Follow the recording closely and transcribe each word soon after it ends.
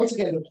once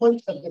again, the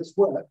point of this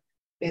work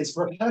is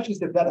Rabbi is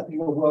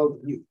developing a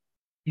worldview.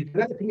 He's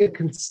developing a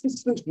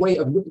consistent way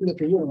of looking at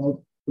the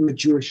world from a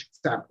Jewish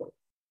standpoint.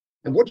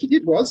 And what he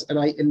did was, and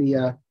I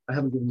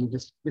haven't given you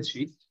this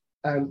sheet,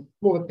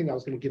 more of a thing I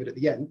was going to give it at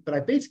the end, but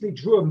I basically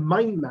drew a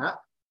mind map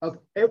of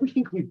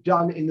everything we've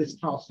done in this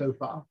class so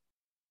far.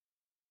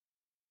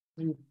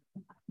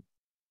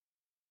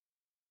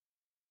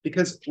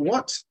 Because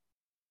what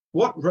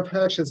Rav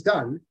Hirsch has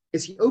done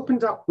is he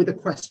opened up with a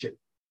question.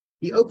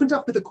 He opened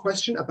up with a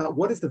question about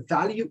what is the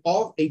value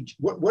of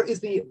what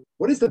is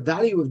the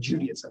value of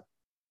Judaism?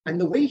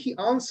 And the way he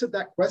answered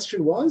that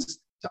question was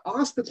to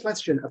ask the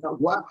question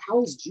about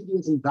how is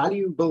Judaism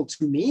valuable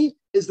to me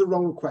is the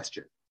wrong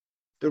question.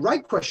 The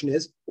right question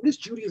is, what is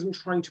Judaism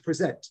trying to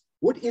present?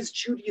 What is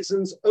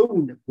Judaism's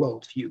own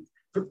worldview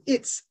from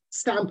its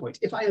standpoint?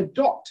 If I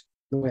adopt,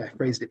 the way I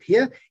phrased it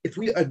here, if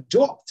we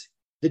adopt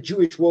the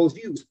Jewish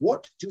worldviews,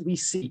 what do we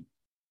see?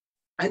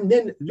 And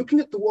then looking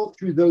at the world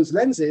through those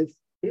lenses,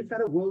 is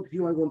that a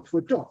worldview I want to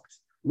adopt?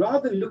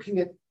 Rather than looking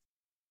at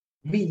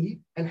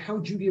me and how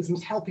Judaism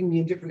is helping me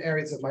in different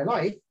areas of my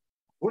life,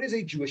 what is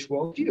a Jewish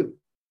worldview?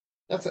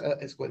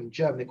 It's what in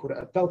German they call it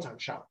a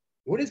Weltanschauung.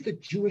 What is the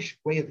Jewish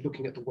way of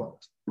looking at the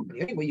world? And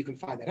the only way you can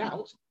find that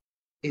out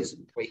is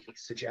the way he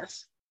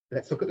suggests.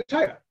 Let's look at the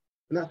Torah.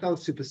 And that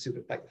sounds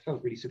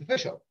sounds really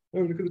superficial.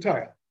 Look at the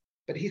Torah.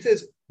 But he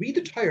says, read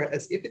the Torah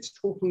as if it's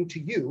talking to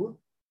you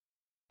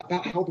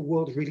about how the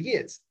world really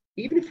is.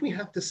 Even if we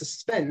have to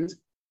suspend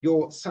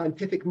your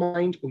scientific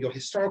mind or your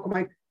historical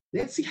mind,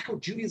 let's see how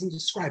Judaism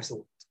describes the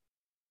world.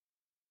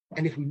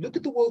 And if we look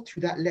at the world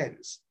through that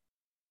lens,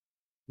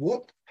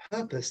 what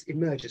purpose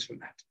emerges from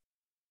that?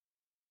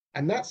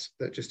 And that's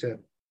just to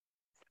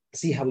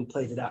see how he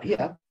played it out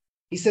here.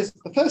 He says,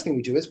 the first thing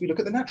we do is we look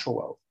at the natural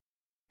world.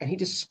 And he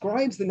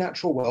describes the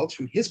natural world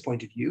through his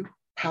point of view,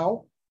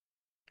 how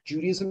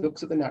Judaism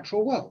looks at the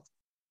natural world.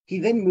 He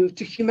then moved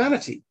to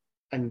humanity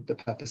and the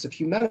purpose of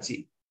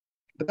humanity.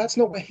 But that's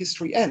not where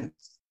history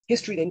ends.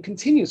 History then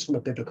continues from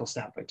a biblical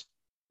standpoint.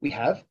 We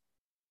have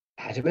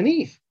Adam and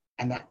Eve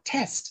and that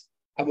test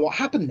and what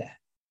happened there.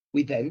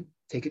 We then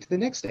take it to the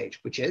next stage,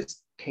 which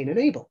is Cain and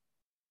Abel.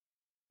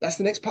 That's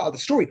the next part of the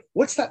story.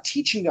 What's that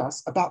teaching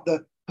us about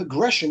the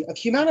progression of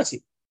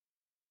humanity?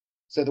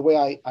 So the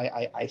way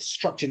I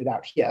structured it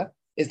out here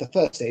is the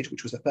first stage,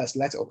 which was the first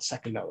letter, or the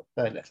second, no,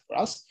 third letter for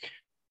us.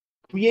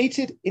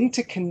 Created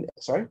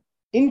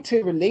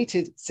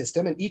interrelated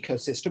system, an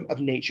ecosystem of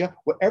nature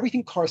where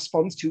everything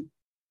corresponds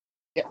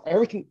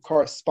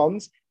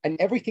and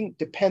everything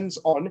depends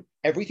on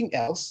everything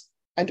else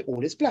and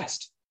all is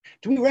blessed.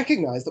 Do we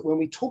recognize that when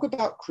we talk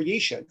about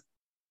creation,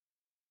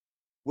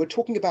 we're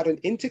talking about an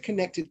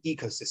interconnected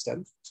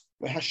ecosystem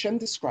where Hashem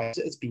describes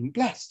it as being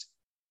blessed?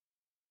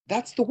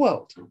 That's the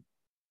world.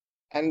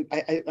 And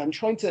I'm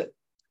trying to,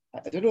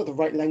 I don't know the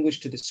right language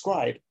to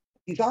describe.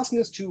 He's asking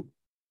us to,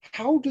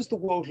 how does the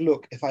world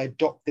look if I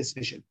adopt this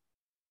vision?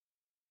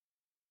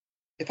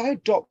 If I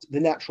adopt the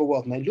natural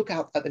world and I look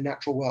out at the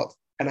natural world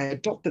and I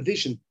adopt the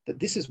vision that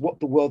this is what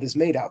the world is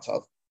made out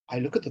of, I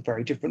look at the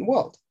very different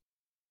world,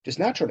 just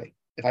naturally.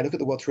 If I look at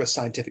the world through a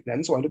scientific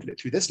lens, or I look at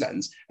it through this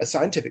lens, a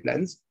scientific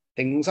lens,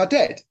 things are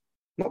dead.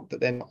 Not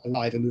that they're not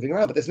alive and moving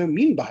around, but there's no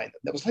meaning behind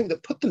them. There was something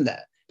that put them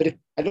there. But if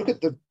I look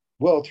at the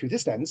world through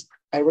this lens,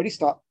 I already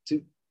start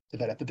to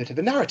develop a bit of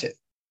a narrative.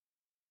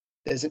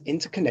 There's an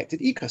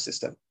interconnected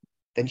ecosystem.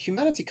 Then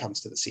humanity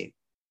comes to the scene.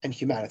 And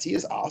humanity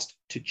is asked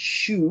to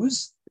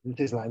choose, in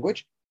his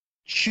language,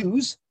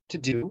 choose to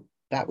do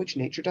that which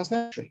nature does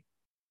naturally.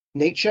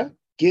 Nature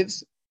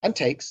gives and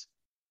takes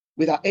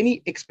without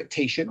any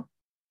expectation.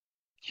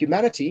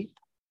 Humanity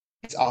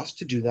is asked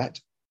to do that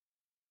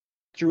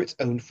through its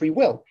own free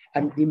will.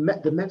 And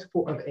the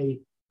metaphor of a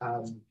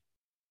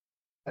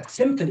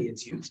symphony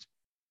is used.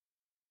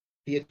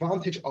 The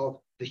advantage of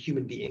the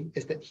human being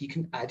is that he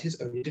can add his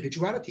own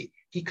individuality.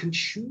 He can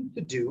choose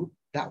to do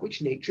that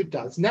which nature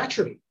does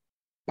naturally.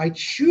 By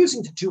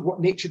choosing to do what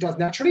nature does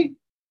naturally,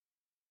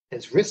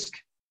 there's risk,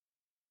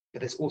 but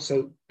there's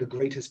also the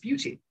greatest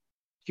beauty.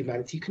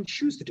 Humanity can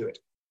choose to do it.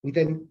 We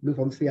then move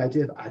on to the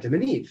idea of Adam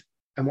and Eve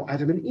and what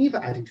Adam and Eve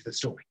are adding to the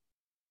story.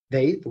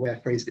 The way I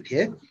phrased it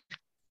here,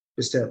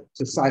 just to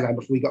sideline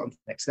before we got on to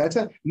the next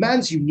letter,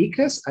 man's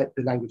uniqueness,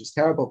 the language is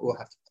terrible, but we'll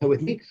have to go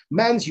with me.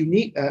 Man is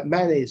unique.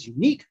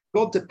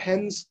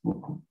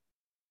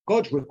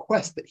 God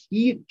requests that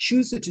he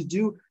chooses to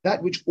do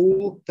that which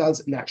all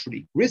does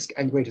naturally, risk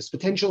and greatest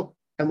potential.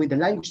 And with the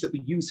language that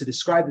we use to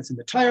describe this in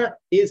the Torah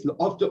is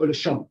l'avda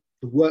u'l'sham,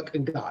 to work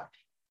and guard.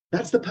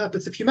 That's the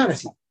purpose of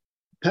humanity.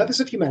 The purpose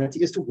of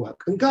humanity is to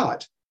work and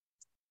guard.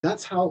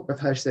 That's how Rav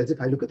Hirsch says,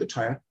 if I look at the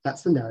Torah,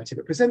 that's the narrative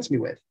it presents me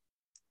with.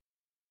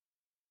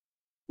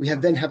 We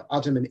then have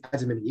Adam and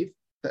Eve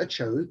that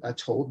are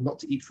told not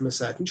to eat from a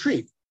certain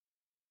tree.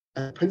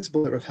 And the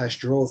principle that Rav Hirsch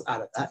draws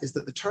out of that is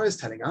that the Torah is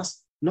telling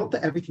us not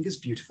that everything is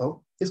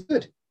beautiful is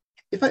good.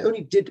 If I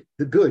only did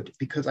the good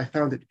because I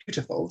found it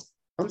beautiful,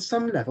 on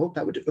some level,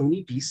 that would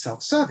only be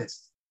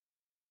self-service.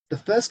 The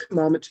first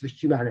commandment to the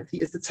humanity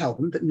is to tell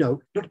them that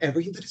no, not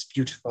everything that is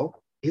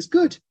beautiful is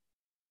good.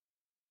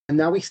 And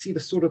now we see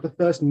the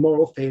first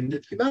moral failing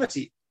of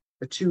humanity,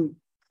 the two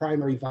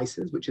primary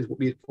vices, which is what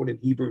we call in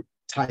Hebrew,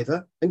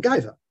 taiva and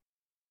gaiva.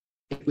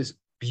 It was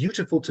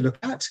beautiful to look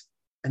at,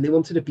 and they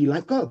wanted to be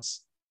like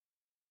gods.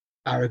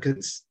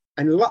 Arrogance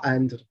and what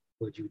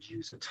you would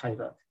use for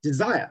taiva,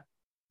 desire,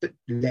 that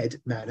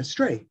led man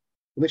astray.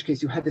 In which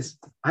case you had this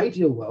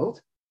ideal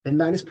world, then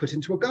man is put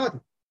into a garden.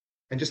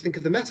 And just think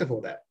of the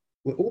metaphor there.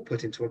 We're all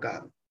put into a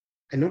garden.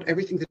 And not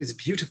everything that is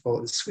beautiful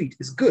and sweet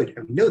is good.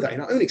 And we know that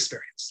in our own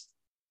experience.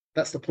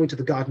 That's the point of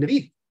the Garden of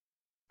Eden.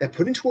 They're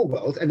put into a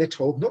world and they're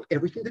told not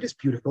everything that is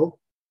beautiful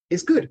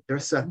is good. There are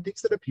certain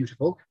things that are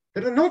beautiful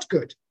that are not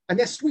good. And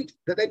they're sweet,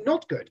 that they're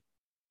not good.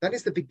 That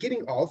is the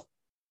beginning of,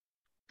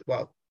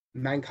 well,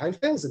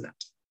 mankind fails in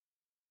that.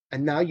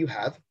 And now you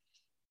have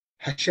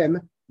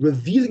Hashem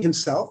revealing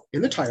himself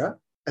in the Torah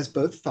as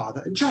both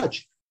father and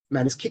judge.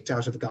 Man is kicked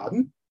out of the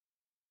garden,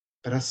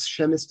 but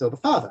Hashem is still the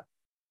father,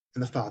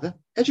 and the father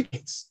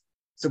educates.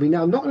 So we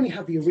now not only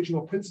have the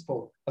original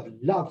principle of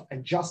love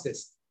and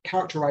justice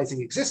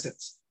characterizing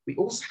existence, we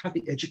also have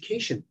the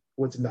education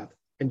towards love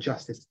and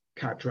justice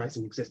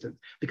characterizing existence,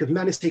 because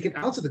man is taken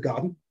out of the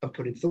garden and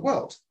put into the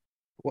world.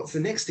 What's the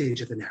next stage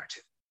of the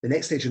narrative? The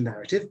next stage of the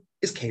narrative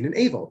is Cain and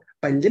Abel.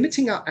 By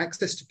limiting our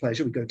access to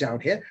pleasure, we go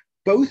down here,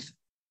 both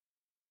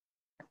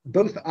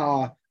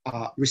are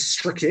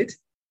restricted,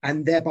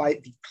 and thereby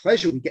the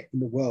pleasure we get from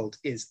the world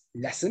is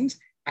lessened,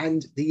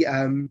 and the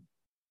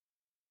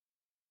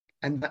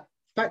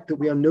fact that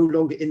we are no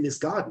longer in this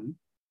garden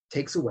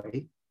takes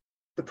away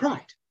the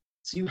pride.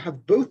 So you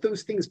have both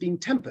those things being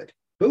tempered,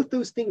 both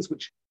those things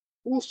which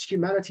caused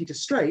humanity to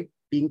stray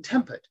being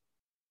tempered.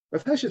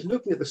 Rav Hirsch is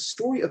looking at the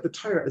story of the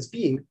Torah as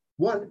being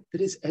one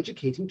that is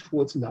educating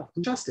towards love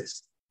and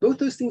justice. Both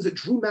those things that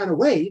drew man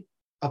away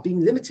are being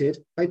limited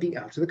by being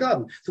out of the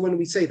garden. So when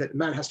we say that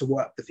man has to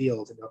work the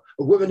field, and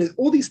a woman is,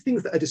 all these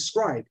things that are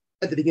described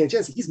at the beginning of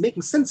Genesis, he's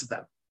making sense of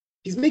them.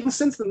 He's making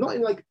sense of them not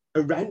in like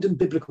a random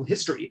biblical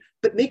history,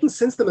 but making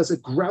sense of them as a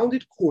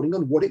grounded calling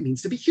on what it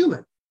means to be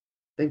human.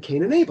 Then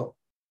Cain and Abel.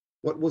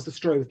 What was the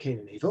story with Cain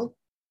and Abel?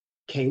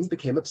 Cain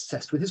became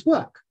obsessed with his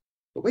work.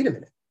 But wait a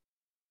minute.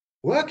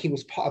 Working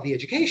was part of the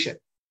education,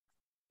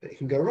 but it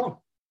can go wrong.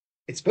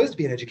 It's supposed to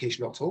be an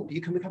educational tool, but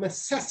you can become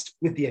obsessed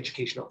with the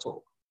educational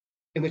tool,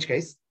 in which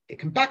case it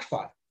can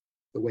backfire.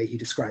 The way he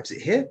describes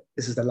it here,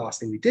 this is the last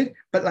thing we did,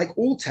 but like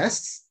all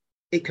tests,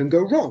 it can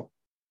go wrong.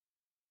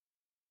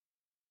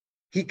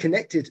 He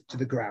connected to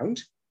the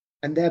ground,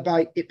 and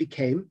thereby it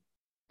became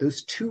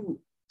those two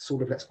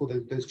sort of, let's call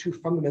those two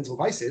fundamental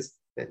vices,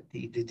 that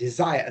the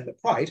desire and the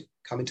pride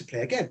come into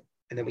play again.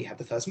 And then we have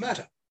the first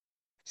murder.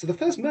 So the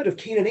first murder of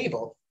Cain and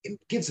Abel, it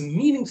gives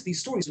meaning to these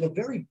stories in a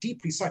very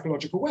deeply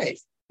psychological way.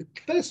 The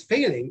first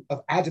failing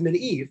of Adam and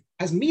Eve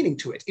has meaning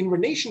to it in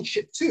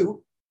relationship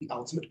to the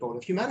ultimate goal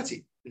of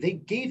humanity. They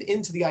gave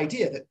into the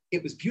idea that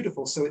it was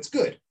beautiful, so it's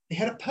good. They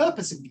had a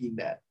purpose in being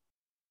there,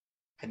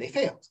 and they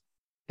failed.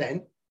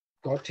 Then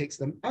God takes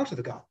them out of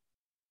the garden.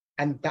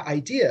 And the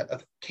idea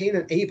of Cain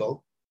and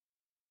Abel,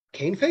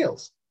 Cain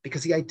fails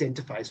because he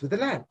identifies with the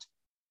land.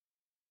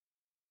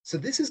 So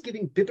this is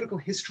giving biblical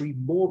history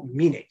more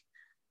meaning,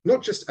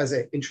 not just as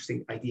an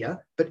interesting idea,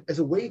 but as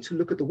a way to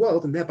look at the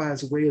world, and thereby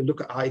as a way to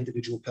look at our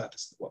individual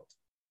purpose in the world.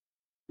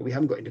 But we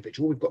haven't got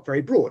individual, we've got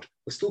very broad.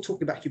 We're still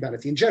talking about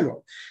humanity in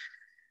general.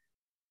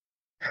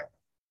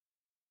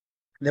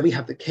 Then we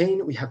have the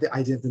Cain, we have the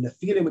idea of the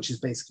Nephilim, which is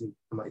basically,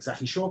 I'm not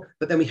exactly sure,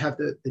 but then we have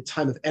the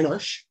time of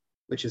Enosh,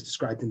 which is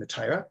described in the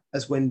Torah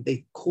as when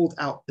they called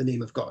out the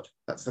name of God.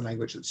 That's the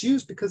language that's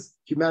used because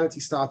humanity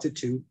started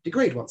to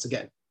degrade once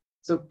again.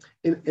 So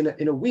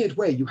in a weird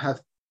way, you have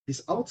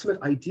this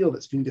ultimate ideal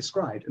that's being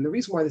described. And the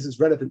reason why this is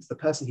relevant to the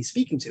person he's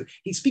speaking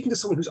to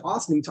someone who's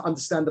asking to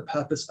understand the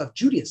purpose of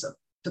Judaism,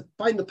 to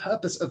find the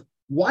purpose of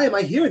why am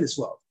I here in this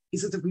world? He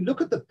says, if we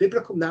look at the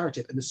biblical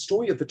narrative and the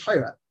story of the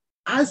Torah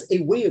as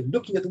a way of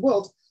looking at the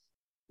world,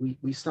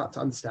 we start to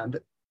understand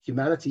that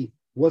humanity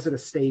was at a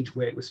stage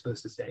where it was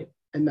supposed to stay,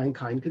 and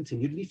mankind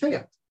continued to be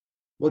failed.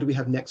 What do we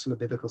have next from a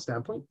biblical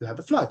standpoint? We have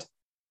the flood.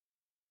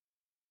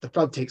 The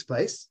flood takes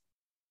place.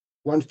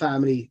 One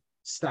family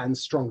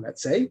stands strong,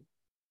 let's say,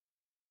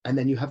 and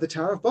then you have the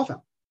Tower of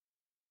Babel.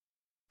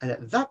 And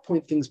at that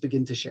point, things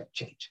begin to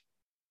change.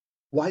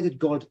 Why did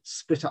God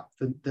split up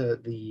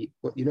the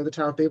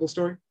Tower of Babel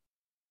story?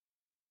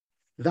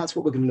 That's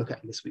what we're going to look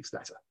at in this week's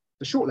letter.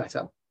 The short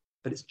letter,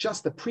 but it's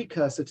just the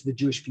precursor to the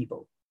Jewish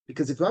people.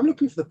 Because if I'm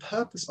looking for the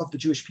purpose of the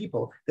Jewish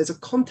people, there's a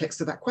context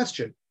to that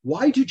question.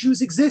 Why do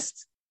Jews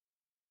exist?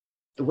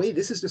 The way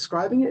this is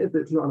describing it is that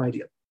it's not an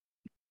ideal.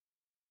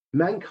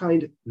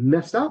 Mankind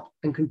messed up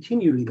and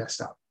continually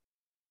messed up.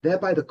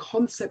 Thereby, the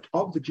concept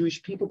of the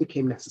Jewish people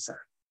became necessary.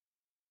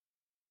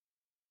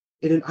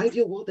 In an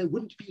ideal world, there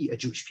wouldn't be a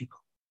Jewish people.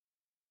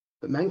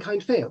 But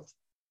mankind failed.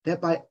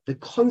 Thereby, the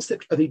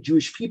concept of a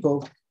Jewish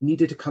people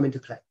needed to come into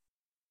play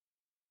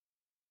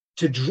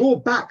to draw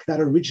back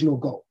that original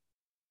goal.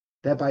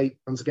 Thereby,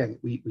 once again,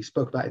 we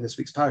spoke about in this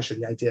week's parasha,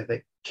 the idea of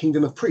a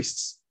kingdom of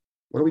priests.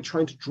 What are we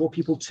trying to draw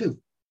people to?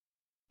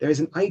 There is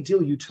an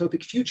ideal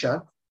utopic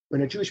future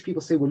when a Jewish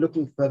people say we're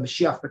looking for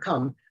Mashiach to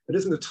come, It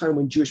isn't a time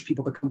when Jewish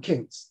people become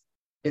kings.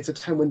 It's a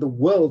time when the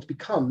world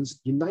becomes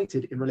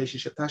united in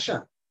relationship to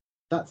Hashem.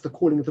 That's the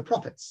calling of the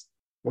prophets.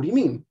 What do you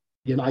mean,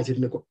 united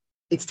in a goal?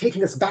 It's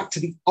taking us back to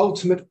the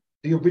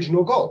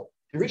original goal.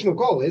 The original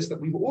goal is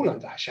that we were all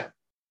under Hashem.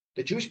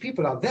 The Jewish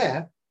people are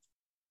there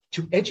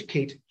to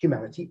educate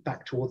humanity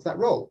back towards that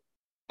role,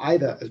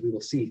 either, as we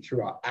will see,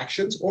 through our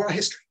actions or our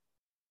history.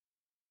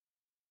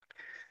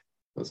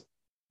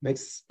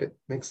 Makes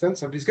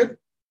sense? Everybody's good?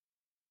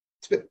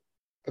 It's a bit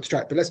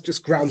abstract, but let's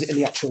just ground it in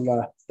the actual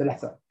the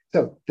letter.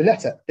 So the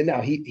letter, and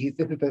now this is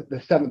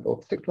the seventh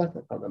or sixth letter,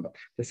 I can't remember.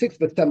 The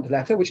sixth or seventh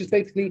letter, which is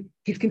basically,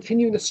 he's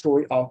continuing the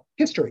story of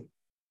history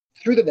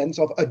through the lens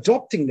of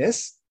adopting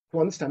this to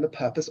understand the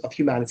purpose of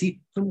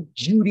humanity from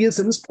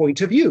Judaism's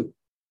point of view.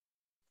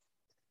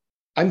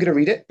 I'm going to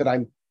read it, but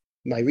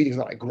my reading's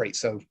not great,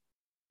 so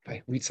if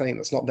I read something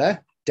that's not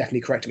there,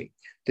 definitely correct me.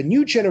 The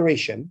new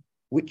generation,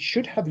 which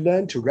should have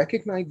learned to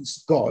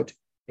recognize God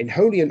in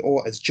holy and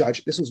awe as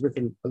judge. This was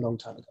written a long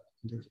time ago.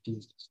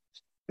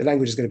 The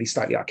language is going to be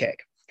slightly archaic.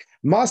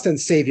 Master and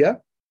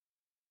Savior,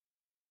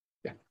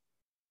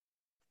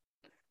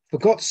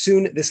 forgot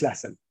soon this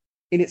lesson.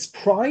 In its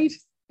pride,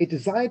 it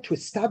desired to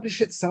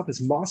establish itself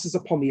as masters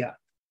upon the earth.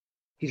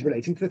 He's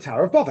relating to the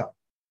Tower of Babel.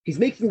 He's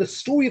making the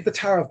story of the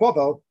Tower of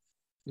Babel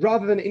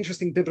rather than an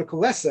interesting biblical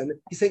lesson.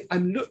 He's saying,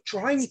 I'm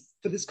trying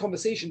for this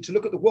conversation to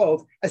look at the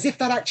world as if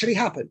that actually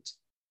happened.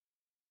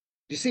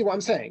 Do you see what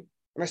I'm saying?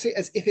 When I say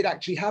as if it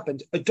actually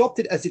happened, adopt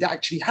it as it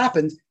actually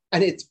happened,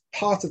 and it's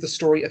part of the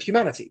story of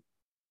humanity.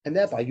 And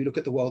thereby you look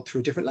at the world through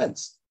a different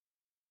lens.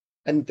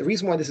 And the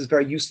reason why this is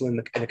very useful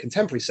in a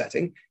contemporary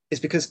setting is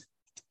because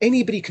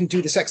anybody can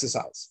do this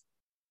exercise,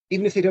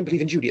 even if they don't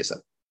believe in Judaism.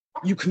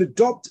 You can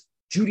adopt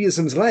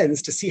Judaism's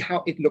lens to see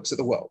how it looks at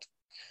the world.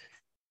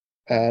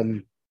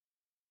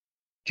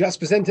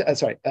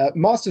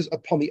 Masters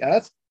upon the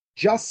earth,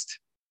 just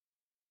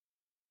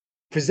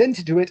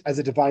presented to it as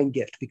a divine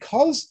gift.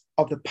 Because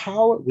of the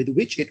power with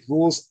which it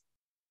rules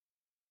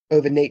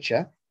over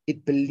nature,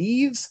 it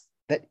believes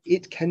that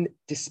it can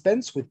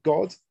dispense with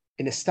God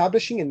in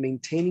establishing and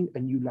maintaining a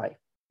new life.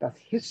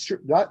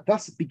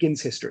 Thus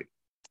begins history.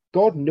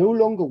 God no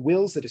longer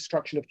wills the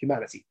destruction of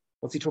humanity.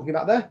 What's he talking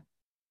about there?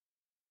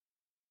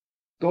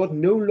 God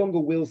no longer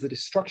wills the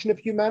destruction of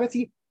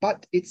humanity,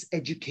 but its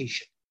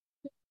education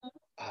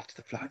after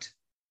the flood.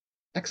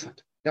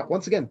 Excellent. Now,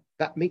 once again,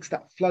 that makes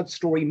that flood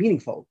story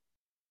meaningful.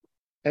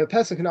 And a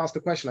person can ask the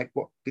question, like,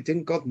 what,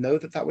 didn't God know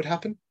that would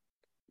happen?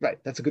 Right,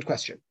 that's a good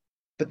question.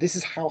 But this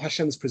is how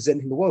Hashem is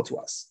presenting the world to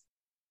us.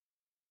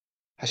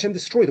 Hashem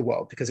destroyed the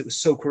world because it was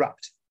so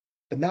corrupt.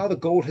 But now the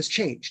goal has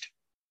changed.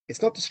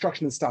 It's not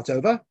destruction and start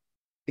over,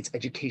 it's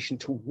education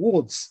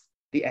towards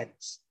the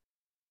ends.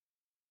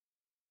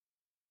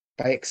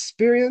 By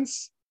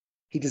experience,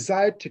 he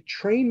desired to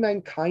train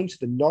mankind to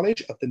the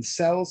knowledge of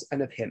themselves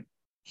and of him.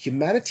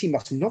 Humanity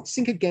must not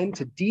sink again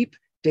to deep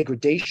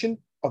degradation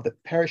of the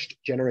perished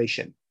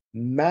generation.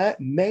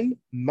 Men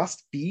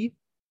must be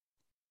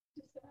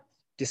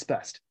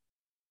dispersed.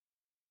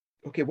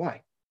 Okay,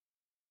 why?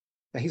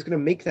 Now he's going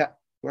to make that,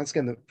 once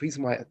again, the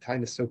reason why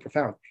time is so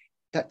profound,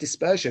 that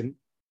dispersion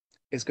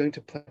is going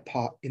to play a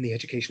part in the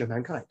education of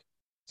mankind.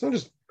 It's not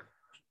just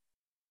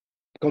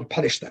God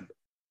punish them.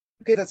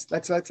 Okay, that's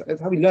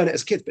how we learn it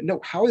as kids. But no,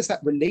 how is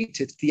that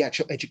related to the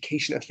actual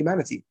education of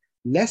humanity?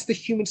 Lest the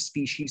human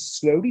species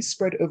slowly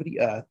spread over the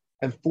earth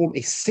and form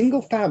a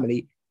single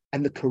family,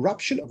 and the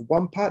corruption of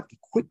one part be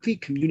quickly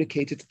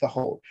communicated to the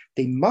whole.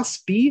 They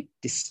must be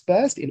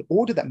dispersed in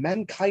order that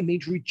mankind may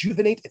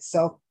rejuvenate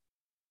itself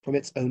from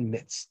its own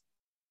midst.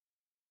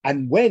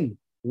 And when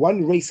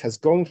one race has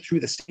gone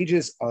through the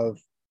stages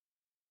of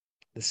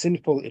the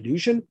sinful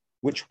illusion,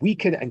 which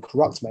weaken and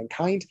corrupt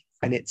mankind,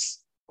 and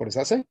it's, what does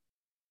that say?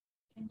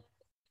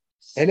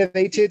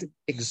 Elevated,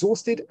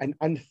 exhausted, and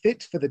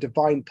unfit for the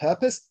divine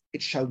purpose,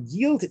 it shall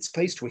yield its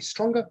place to a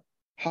stronger,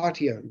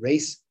 heartier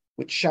race,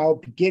 which shall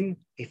begin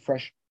a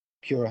fresh,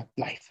 purer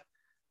life.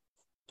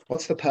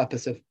 What's the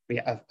purpose of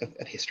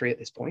history at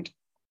this point?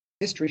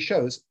 History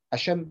shows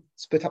Hashem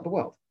split up the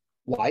world.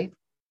 Why?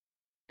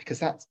 Because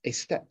that's a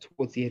step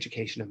towards the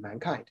education of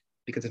mankind.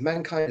 Because if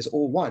mankind is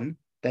all one,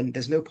 then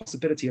there's no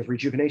possibility of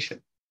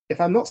rejuvenation.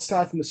 If I'm not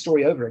starting the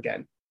story over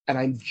again, and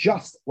I'm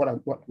just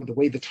the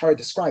way the Torah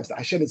describes that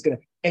Hashem is going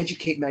to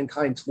educate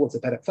mankind towards a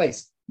better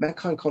place,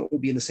 mankind can't all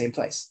be in the same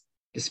place.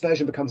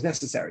 Dispersion becomes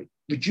necessary.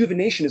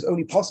 Rejuvenation is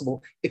only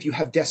possible if you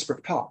have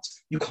desperate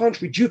parts. You can't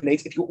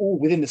rejuvenate if you're all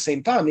within the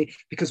same family,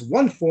 because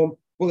one form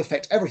will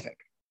affect everything.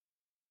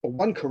 Or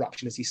one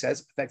corruption, as he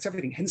says, affects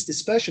everything. Hence,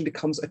 dispersion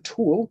becomes a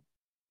tool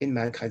in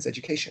mankind's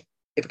education.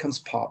 It becomes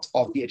part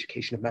of the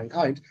education of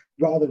mankind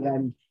rather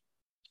than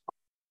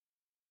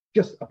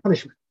just a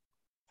punishment.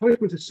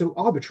 Punishment is so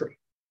arbitrary.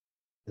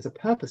 There's a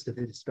purpose to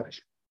the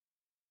dispersion.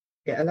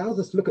 It allows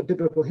us to look at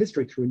biblical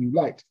history through a new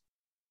light.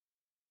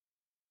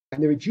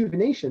 And the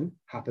rejuvenation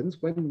happens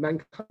when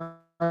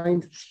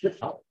mankind splits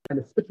up, and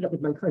the splitting up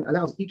with mankind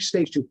allows each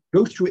stage to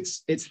go through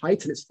its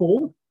height and its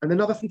form, and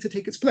another thing to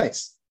take its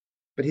place.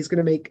 But he's going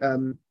to make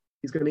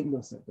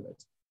more sense of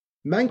it.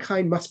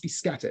 Mankind must be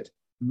scattered.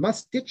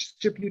 must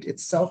distribute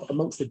itself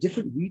amongst the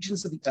different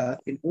regions of the earth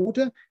in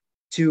order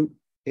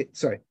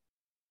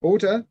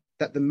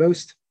that the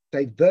most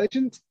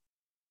divergent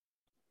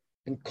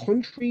and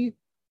contrary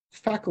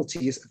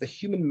faculties of the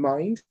human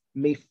mind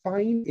may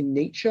find in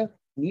nature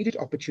needed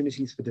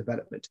opportunities for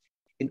development,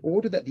 in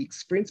order that the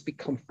experience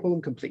become full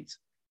and complete.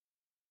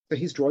 So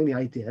he's drawing the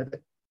idea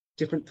that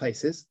different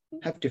places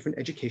have different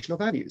educational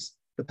values.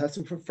 The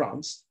person from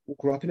France will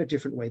grow up in a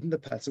different way than the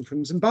person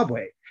from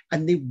Zimbabwe,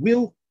 and they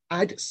will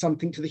add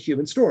something to the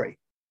human story.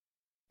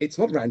 It's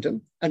not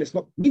random and it's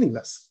not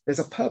meaningless. There's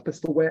a purpose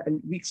for where,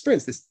 and we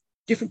experience this.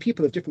 Different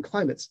people of different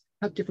climates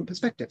have different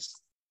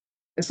perspectives.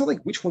 It's not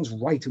like which one's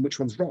right and which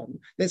one's wrong.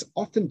 There's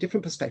often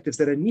different perspectives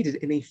that are needed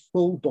in a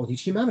full-bodied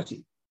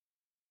humanity.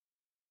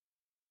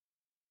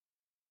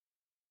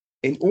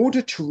 In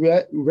order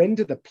to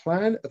render the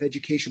plan of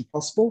education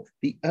possible,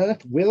 the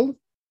earth will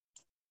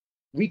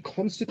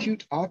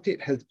reconstitute after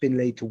it has been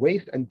laid to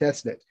waste and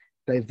desolate,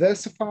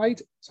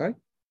 diversified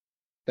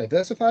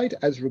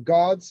as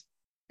regards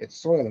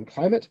its soil and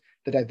climate,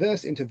 the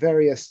diverse into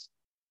various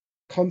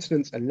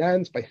continents and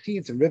lands, by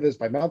seas and rivers,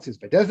 by mountains,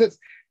 by deserts.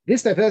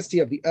 This diversity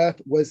of the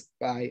earth was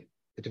by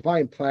the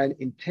divine plan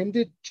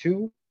intended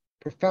to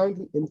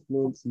profoundly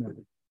influence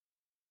man,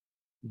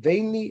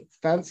 vainly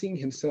fancying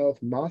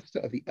himself master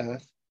of the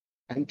earth,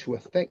 and to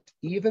affect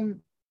even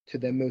to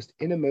their most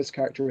innermost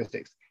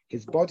characteristics,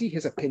 his body,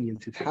 his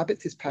opinions, his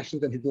habits, his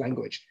passions, and his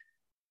language.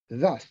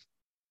 Thus,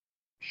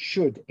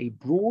 should a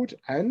broad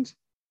and,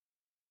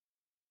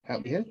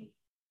 help me here,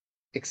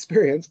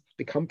 experience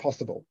become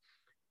possible.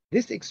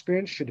 This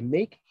experience should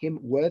make him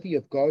worthy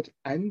of God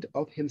and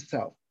of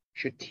himself,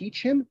 should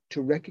teach him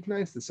to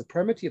recognize the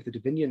supremacy of the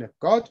dominion of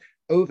God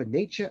over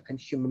nature and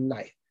human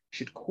life,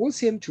 should cause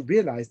him to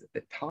realize that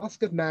the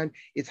task of man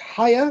is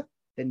higher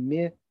than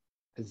mere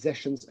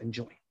possessions and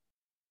joy.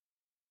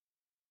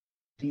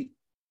 The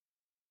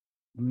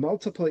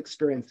multiple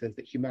experiences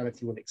that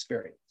humanity will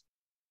experience,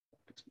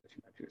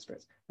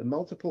 the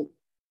multiple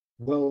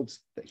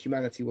worlds that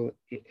humanity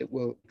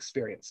will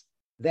experience,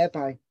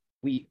 thereby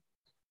we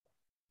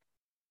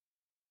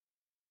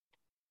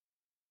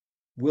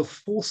will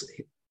force,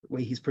 the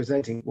way he's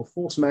presenting, will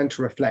force man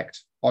to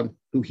reflect on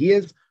who he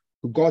is,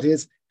 who God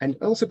is, and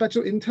also, but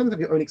in terms of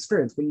your own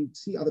experience, when you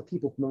see other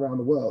people from around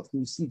the world,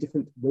 when you see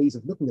different ways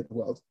of looking at the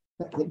world,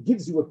 that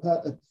gives you a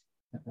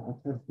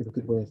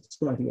good way of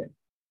describing it.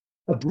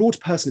 A broad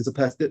person is a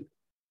person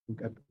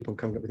that, people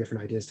coming up with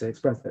different ideas to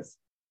express this.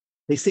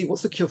 They say,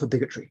 what's the cure for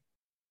bigotry?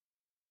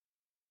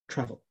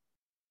 Travel.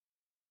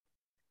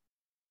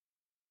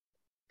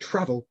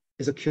 Travel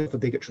is a cure for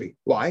bigotry.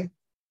 Why?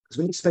 Because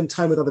when you spend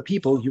time with other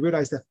people, you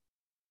realize that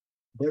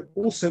they're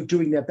also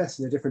doing their best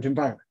in a different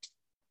environment.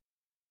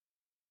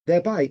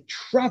 Thereby,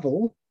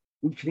 travel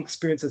we can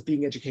experience as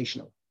being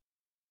educational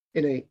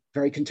in a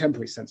very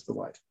contemporary sense of the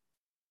word.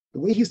 The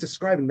way he's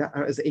describing that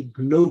as a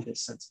global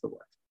sense of the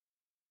word.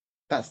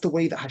 That's the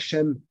way that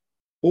Hashem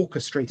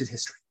orchestrated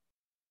history.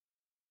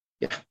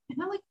 Yeah.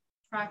 In a like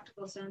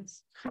practical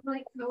sense,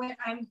 like the way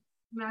I'm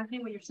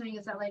imagining what you're saying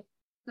is that like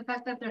the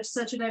fact that there's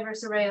such a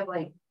diverse array of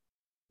like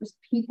just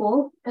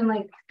people and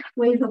like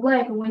ways of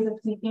life and ways of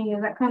thinking,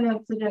 is that kind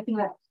of suggesting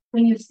that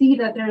when you see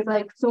that there's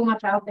like so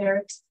much out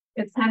there,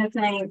 it's kind of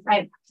saying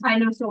I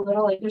know so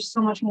little, like there's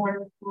so much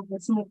more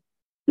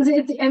because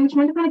I'm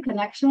trying to find a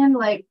connection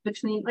like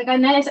between like I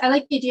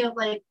like the idea of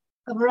like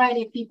a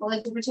variety of people,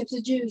 like different types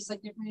of Jews,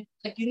 like different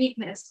like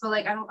uniqueness, but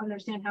like I don't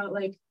understand how it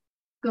like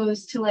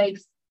goes to like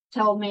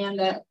tell man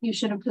that you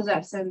shouldn't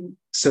possess. And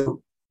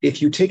so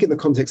if you take it in the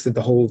context of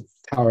the whole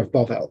Tower of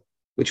Babel,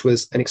 which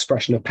was an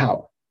expression of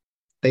power,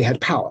 they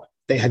had power,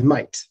 they had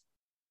might,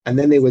 and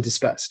then they were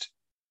dispersed.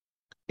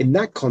 In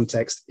that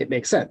context, it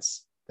makes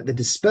sense that the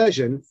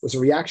dispersion was a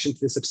reaction to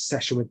this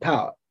obsession with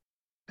power.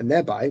 And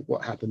thereby,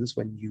 what happens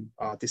when you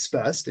are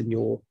dispersed and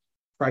you're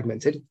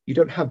fragmented, you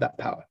don't have that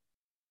power.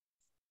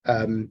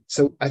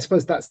 So I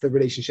suppose that's the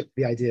relationship,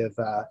 the idea of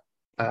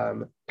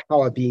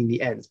power being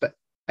the ends. But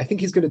I think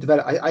he's going to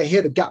develop, I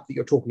hear the gap that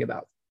you're talking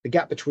about, the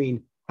gap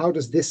between how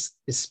does this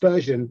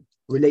dispersion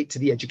relate to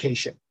the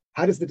education?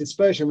 How does the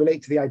dispersion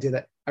relate to the idea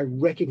that I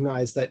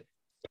recognize that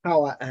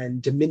power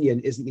and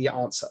dominion isn't the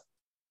answer?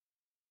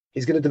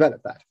 He's going to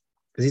develop that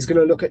because he's going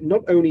to look at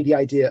not only the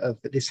idea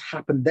of that this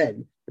happened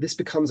then, but this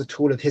becomes a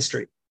tool of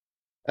history,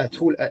 a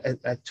tool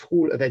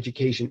of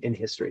education in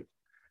history.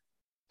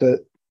 So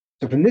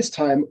from this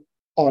time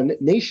on,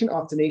 nation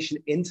after nation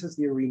enters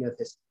the arena of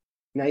history.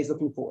 Now he's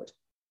looking forward.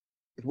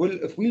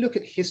 If we look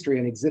at history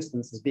and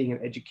existence as being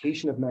an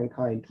education of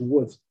mankind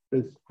towards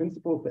those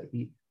principles that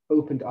he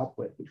opened up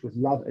with, which was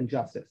love and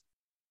justice,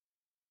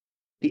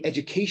 the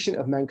education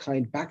of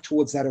mankind back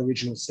towards that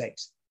original state.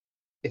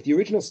 If the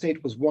original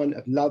state was one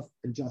of love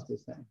and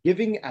justice, that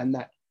giving and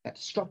that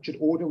structured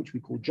order, which we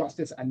call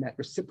justice, and that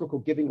reciprocal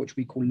giving, which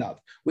we call love,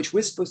 which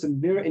we're supposed to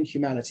mirror in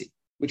humanity,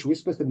 which we're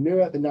supposed to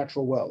mirror the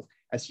natural world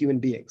as human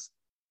beings.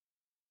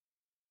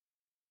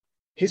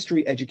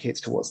 History educates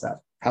towards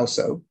that. How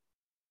so?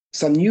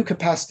 Some new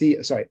capacity,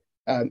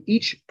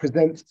 each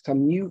presents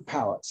some new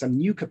power, some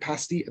new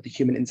capacity of the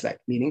human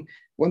intellect, meaning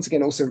once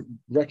again, also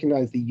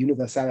recognize the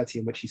universality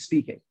in which he's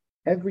speaking.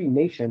 Every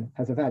nation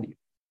has a value.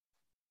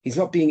 He's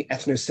not being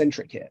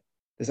ethnocentric here.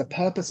 There's a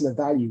purpose and a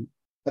value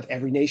of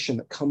every nation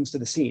that comes to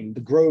the scene.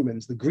 The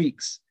Romans, the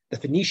Greeks, the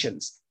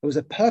Phoenicians, there was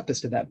a purpose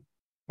to them.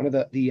 One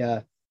of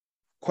the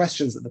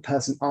questions that the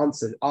person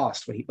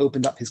asked when he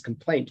opened up his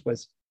complaint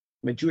was,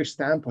 from a Jewish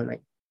standpoint,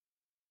 like,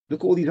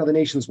 look at all these other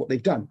nations, what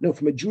they've done. No,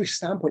 from a Jewish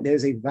standpoint, there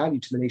is a value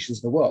to the nations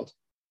of the world.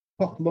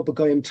 Chochmah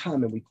b'goyim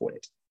tam, we call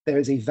it. There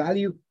is a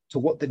value to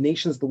what the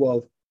nations of the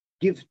world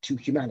give to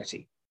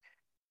humanity.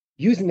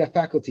 Using their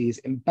faculties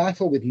in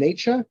battle with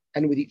nature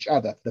and with each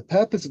other for the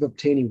purpose of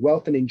obtaining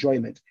wealth and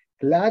enjoyment,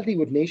 gladly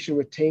would nation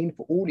retain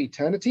for all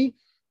eternity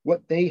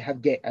what they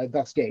have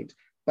thus gained,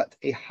 but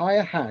a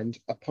higher hand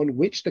upon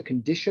which the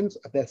conditions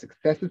of their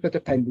successes are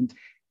dependent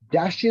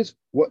dashes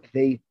what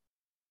they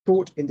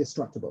thought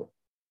indestructible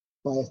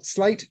by a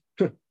slight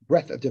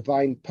breath of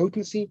divine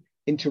potency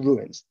into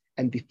ruins.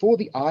 And before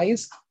the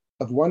eyes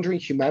of wondering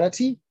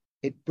humanity,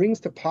 it brings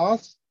to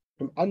pass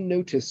from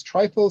unnoticed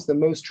trifles the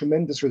most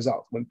tremendous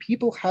result. When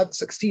people have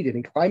succeeded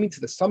in climbing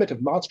to the summit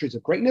of masteries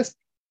of greatness,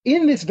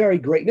 in this very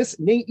greatness,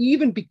 nay,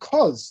 even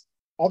because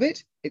of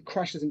it, it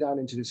crashes them down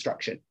into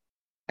destruction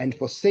and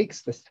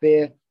forsakes the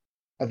sphere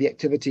of the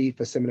activity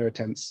for similar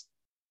attempts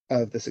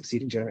of the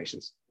succeeding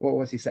generations. What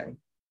was he saying?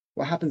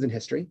 What happens in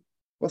history?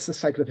 What's the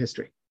cycle of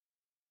history?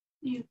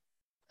 You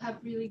have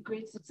really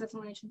great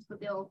successful nations,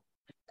 but they'll...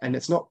 And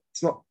it's not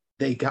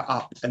they get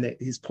up, and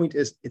his point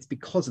is it's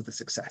because of the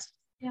success.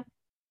 Yeah.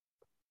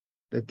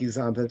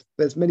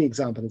 There's many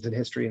examples in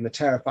history and the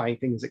terrifying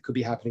things that could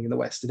be happening in the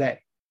West today.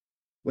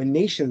 When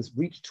nations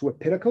reach to a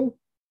pinnacle,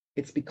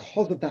 it's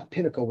because of that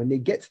pinnacle. When they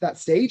get to that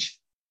stage,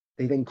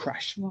 they then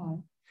crash.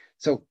 Wow.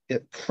 So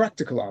the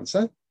practical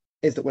answer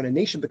is that when a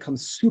nation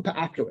becomes super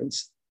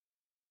affluent,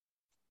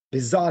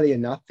 bizarrely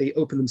enough, they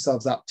open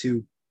themselves up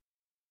to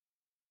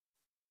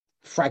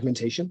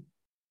fragmentation.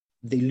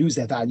 They lose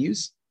their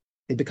values.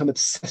 They become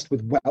obsessed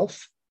with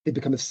wealth. They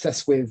become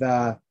obsessed with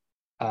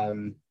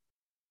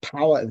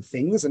power and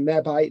things, and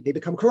thereby they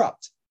become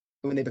corrupt.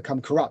 And when they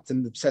become corrupt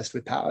and obsessed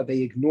with power,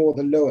 they ignore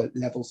the lower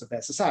levels of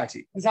their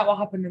society. Is that what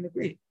happened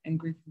in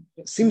Greek?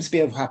 It seems to be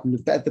able to happen.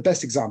 The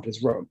best example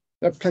is Rome.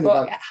 There are plenty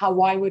but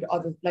why would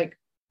others,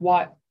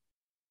 why,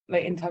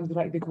 in terms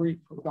of the Greek,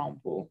 for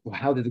example? Well,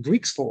 how did the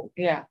Greeks fall?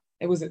 Yeah.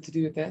 Was it to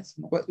do with this?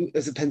 Well,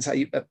 it depends how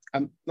you,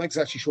 I'm not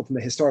exactly sure from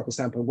the historical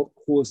standpoint what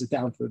caused the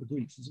downfall of the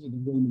Greeks. It's all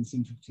the Romans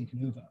seem to have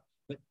taken over.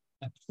 But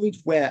a point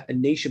where a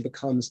nation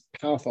becomes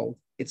powerful,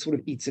 it sort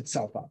of eats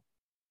itself up.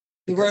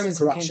 The Romans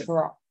became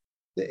corrupt.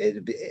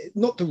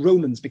 Not the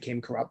Romans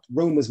became corrupt.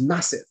 Rome was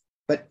massive.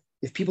 But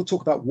if people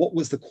talk about what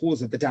was the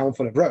cause of the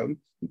downfall of Rome,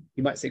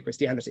 you might say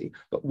Christianity,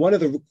 but one of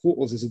the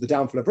causes of the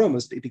downfall of Rome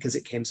was because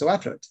it came so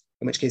affluent,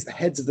 in which case the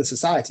heads of the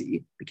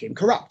society became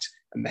corrupt.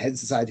 And the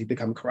heads of society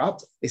become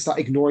corrupt, they start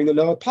ignoring the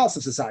lower parts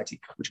of society,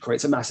 which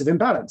creates a massive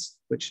imbalance,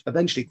 which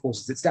eventually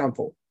causes its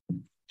downfall.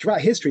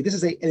 Throughout history, this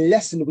is a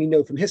lesson we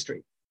know from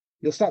history.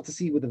 You'll start to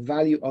see what the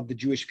value of the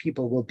Jewish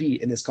people will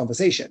be in this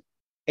conversation.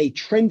 A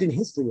trend in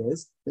history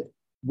is that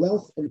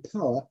wealth and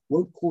power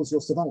won't cause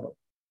your survival.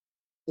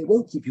 It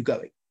won't keep you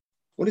going.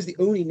 What is the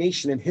only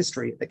nation in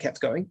history that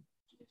kept going?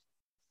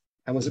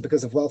 And was it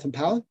because of wealth and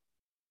power?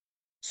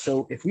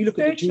 So if we look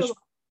at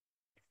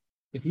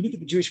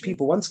the Jewish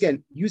people, once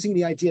again, using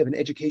the idea of an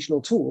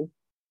educational tool,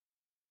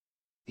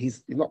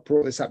 he's not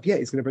brought this up yet,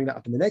 he's going to bring that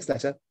up in the next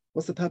letter.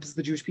 What's the purpose of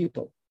the Jewish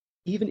people?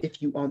 Even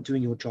if you aren't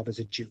doing your job as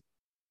a Jew,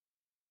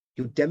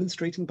 you're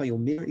demonstrating by your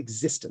mere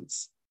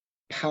existence,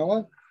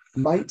 power,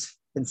 might,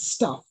 and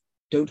stuff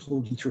don't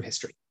hold you through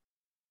history.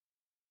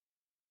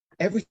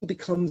 Everything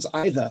becomes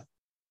either,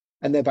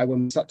 and thereby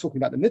when we start talking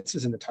about the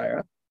mitzvahs in the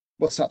Torah,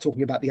 we'll start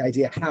talking about the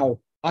idea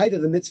how either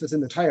the mitzvahs in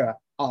the Torah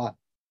are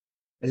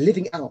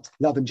living out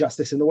love and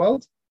justice in the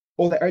world,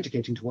 or they're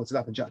educating towards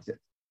love and justice.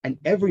 And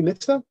every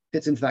mitzvah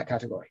fits into that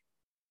category,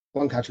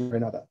 one category or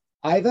another.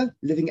 Either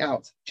living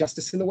out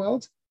justice in the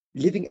world,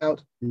 living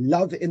out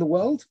love in the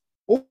world,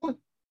 or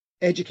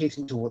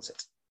educating towards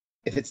it.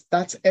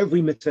 That's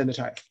every mitzvah in the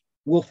Torah.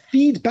 Will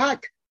feed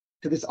back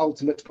to this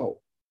ultimate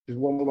goal. Just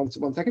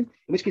one second.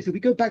 In which case, if we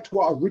go back to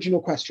our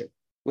original question,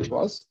 which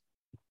was,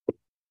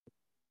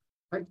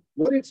 right,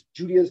 what is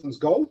Judaism's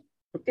goal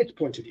from its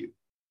point of view?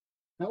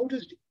 How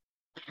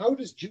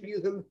does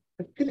Judaism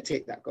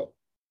facilitate that goal?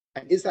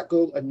 And is that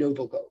goal a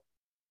noble goal?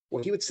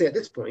 What he would say at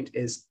this point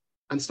is,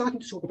 I'm starting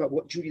to talk about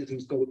what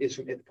Judaism's goal is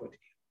from its point of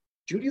view.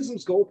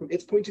 Judaism's goal from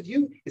its point of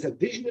view is a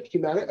vision of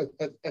humanity,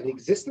 of an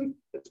existence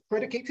that's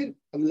predicated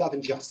on love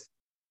and justice.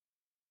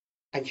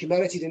 And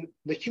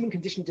the human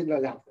condition didn't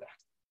allow for that.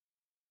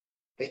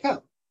 They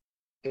fell.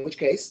 In which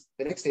case,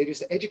 the next stage is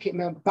to educate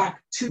man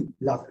back to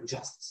love and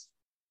justice.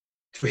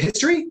 For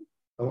history,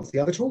 and what's the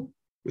other tool,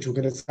 which we're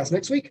going to discuss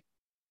next week?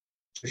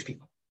 Jewish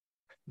people.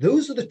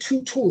 Those are the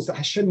two tools that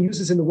Hashem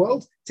uses in the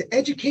world to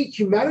educate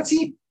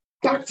humanity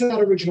back to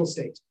that original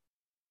state.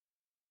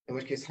 In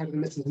which case, how do the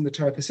mitzvahs in the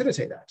Torah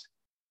facilitate that?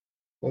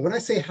 Well, when I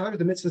say how do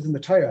the mitzvahs in the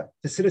Torah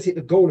facilitate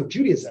the goal of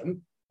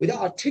Judaism,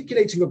 without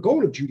articulating a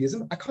goal of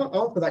Judaism, I can't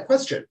answer that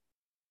question.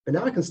 But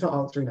now I can start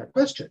answering that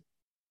question.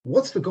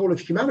 What's the goal of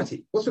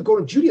humanity? What's the goal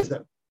of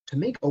Judaism? To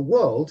make a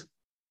world,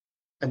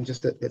 and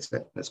just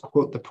let's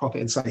quote the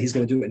prophet inside. He's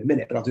going to do it in a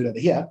minute, but I'll do it over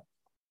here.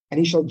 And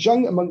he shall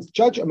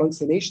judge amongst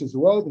the nations of the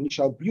world, and he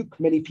shall rebuke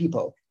many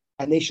people.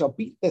 And they shall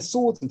beat their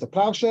swords into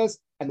plowshares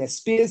and their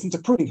spears into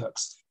pruning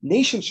hooks.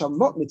 Nation shall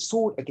not lift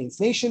sword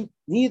against nation,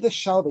 neither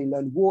shall they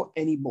learn war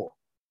anymore.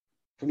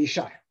 From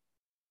Yeshaya.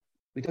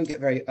 We don't get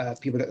very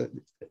people that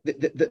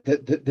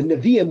the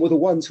Nevi'im were the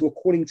ones who were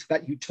calling to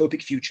that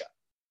utopic future.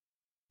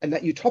 And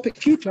that utopic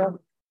future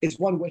is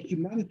one where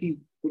humanity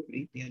would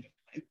be the end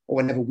of time, or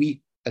whenever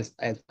we, as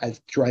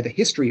through either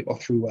history or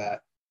through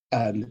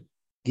the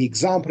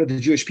example of the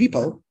Jewish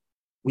people,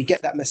 we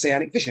get that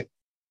messianic vision.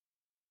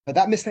 But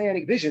that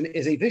messianic vision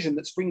is a vision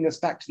that's bringing us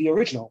back to the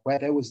original, where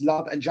there was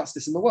love and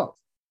justice in the world.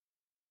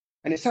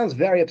 And it sounds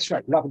very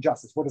abstract, love and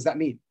justice. What does that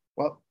mean?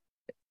 Well,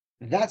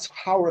 that's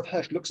how Rav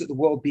Hirsch looks at the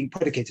world being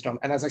predicated on.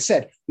 And as I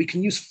said, we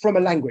can use from a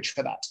language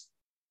for that.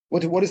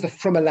 What is the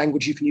from a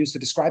language you can use to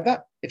describe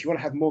that? If you want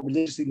to have more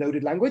religiously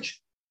loaded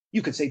language,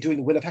 you could say doing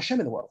the will of Hashem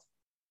in the world.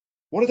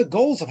 What are the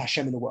goals of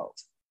Hashem in the world?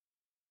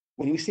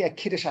 When you say a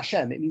Kiddush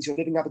Hashem, it means you're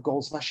living out the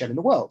goals of Hashem in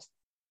the world.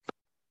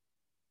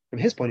 From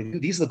his point of view,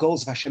 these are the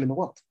goals of Hashem in the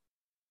world.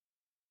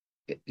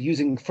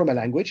 Using from a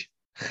language,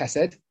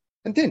 chesed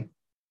and din.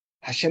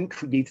 Hashem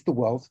created the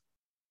world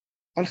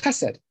on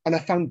chesed, on a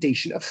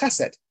foundation of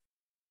chesed.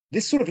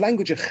 This sort of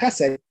language of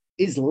chesed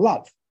is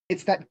love.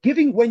 It's that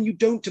giving when you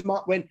don't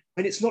demand, when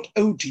it's not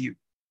owed to you.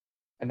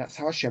 And that's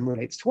how Hashem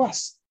relates to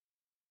us.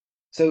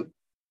 So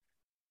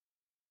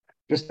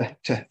just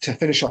to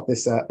finish off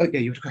this, oh yeah,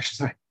 you had a question,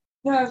 sorry.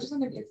 No, I was just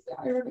wondering, it's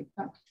ironic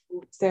that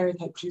people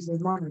stereotype Jews as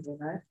Mormons,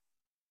 right?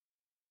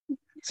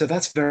 So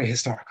that's very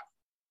historical,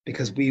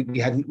 because we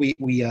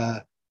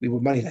were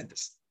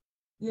moneylenders.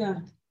 Yeah,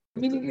 I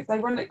mean it's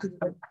ironic because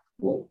like,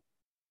 well,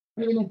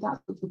 even if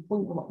that's the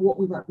point of what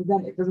we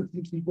represent, it doesn't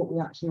seem to be what we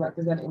actually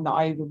represent in the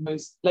eyes of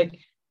most. Like,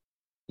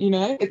 you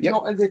know, it's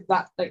not as if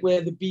that like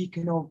we're the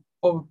beacon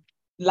of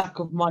lack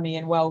of money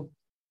and wealth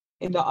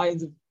in the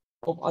eyes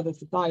of other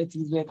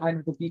societies. We're kind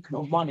of the beacon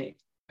of money.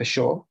 For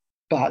sure,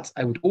 but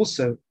I would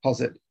also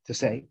posit to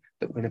say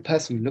that when a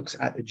person looks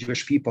at the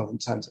Jewish people in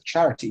terms of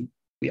charity,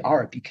 we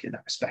are a beacon in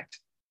that respect.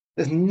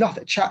 There's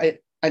nothing,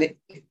 and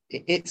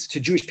it's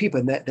to Jewish people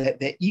and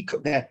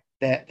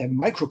their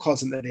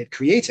microcosm that they've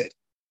created.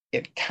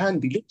 It can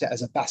be looked at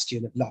as a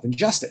bastion of love and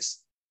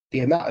justice.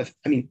 The amount of,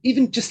 I mean,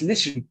 even just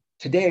literally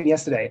today and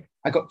yesterday,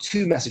 I got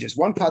 2 messages,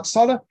 one for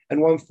Hatzalah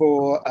and one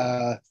for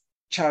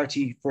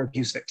charity for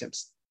abuse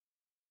victims.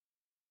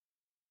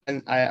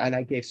 And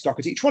I gave stock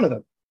to each one of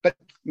them. But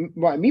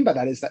what I mean by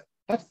that is that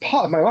that's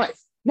part of my life,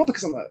 not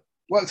because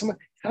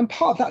I'm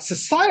part of that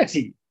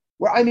society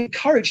where I'm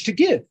encouraged to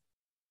give.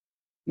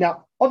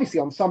 Now, obviously,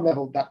 on some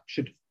level, that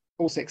should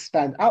also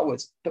expand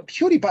outwards, but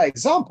purely by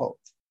example,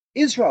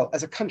 Israel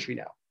as a country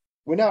now,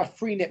 we're now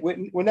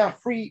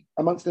free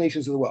amongst the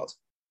nations of the world.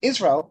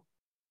 Israel,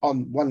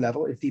 on one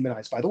level, is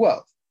demonized by the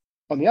world.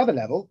 On the other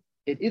level,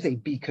 it is a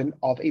beacon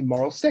of a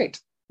moral state.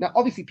 Now,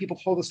 obviously, people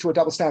hold us to a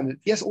double standard.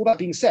 Yes, all that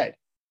being said,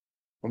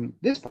 from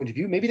this point of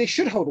view, maybe they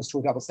should hold us to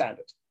a double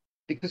standard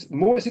because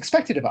more is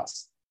expected of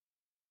us.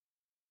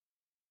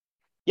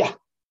 Yeah.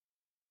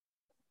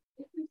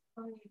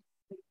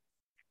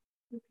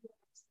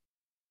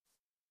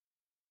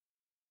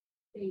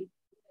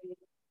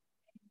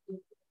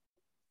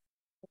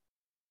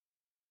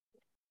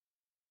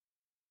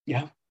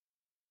 Yeah.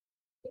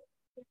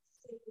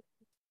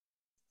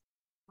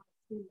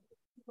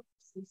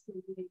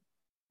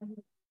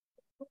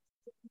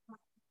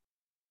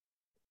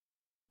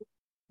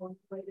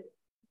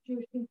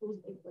 Jewish people,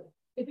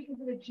 if we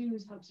consider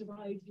Jews have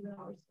survived in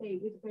our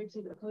state, it's fair to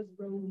say that because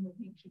Rome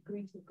and ancient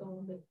Greece have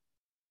gone, that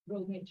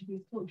Rome and ancient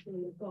Greece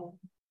culturally have gone.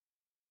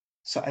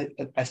 So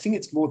I think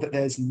it's more that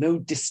there's no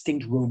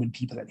distinct Roman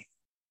people anymore.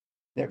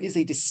 There is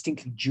a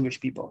distinct Jewish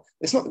people.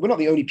 We're not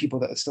the only people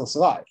that are still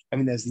survived. I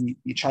mean, there's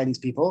the Chinese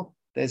people,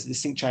 there's the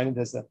distinct China,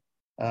 there's the,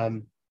 I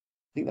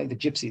think like the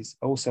Gypsies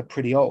are also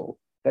pretty old.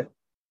 But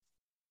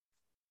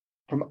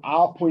from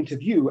our point of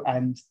view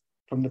and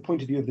from the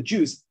point of view of the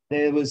Jews,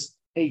 there was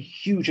a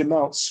huge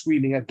amount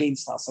screaming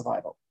against our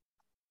survival.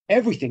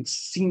 Everything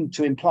seemed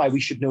to imply we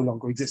should no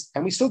longer exist,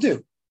 and we still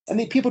do. And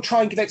then people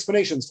try and give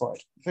explanations for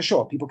it. For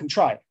sure, people can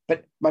try.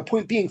 But my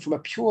point being,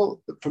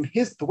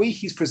 the way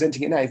he's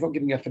presenting it now, he's not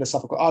giving a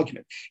philosophical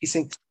argument. He's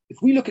saying, if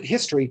we look at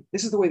history,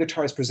 this is the way the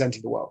Torah is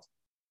presenting the world.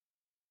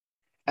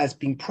 As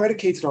being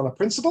predicated on a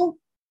principle,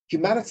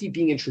 humanity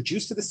being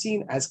introduced to the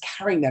scene as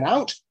carrying that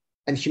out,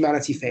 and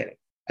humanity failing.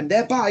 And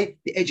thereby,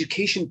 the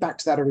education back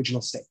to that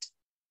original state.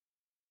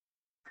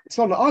 It's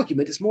not an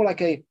argument, it's more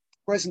like a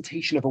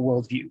presentation of a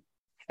worldview.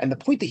 And the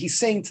point that he's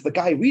saying to the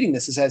guy reading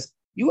this is,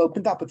 you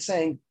opened up with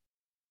saying,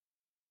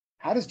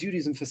 how does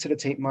Judaism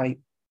facilitate my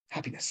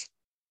happiness?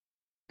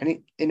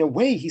 And in a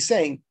way, he's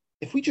saying,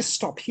 if we just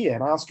stop here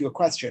and I ask you a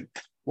question,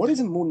 what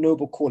is a more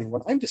noble calling?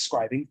 What I'm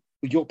describing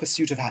with your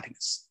pursuit of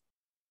happiness.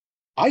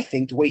 I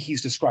think the way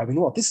he's describing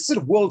the world, this is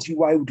a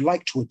worldview I would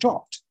like to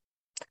adopt.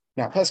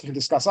 Now, a person can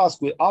discuss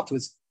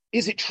afterwards,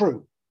 Is it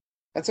true?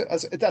 That's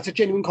a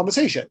genuine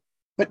conversation.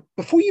 But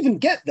before you even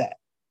get there,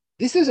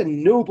 this is a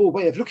noble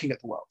way of looking at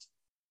the world.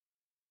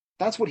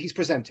 That's what he's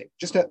presenting.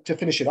 Just to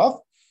finish it off,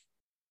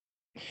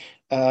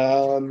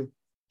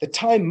 the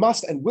time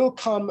must and will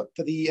come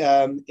for the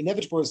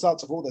inevitable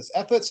results of all those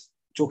efforts,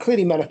 which will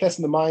clearly manifest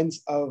in the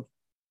minds of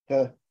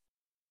the...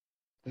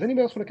 Does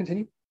anybody else want to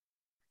continue?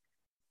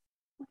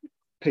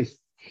 Please.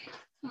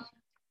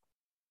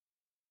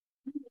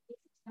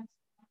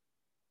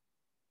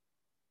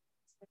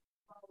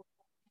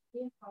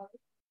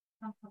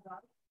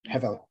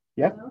 Hevel,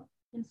 yeah?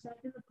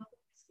 Instructed the book of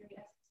history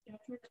as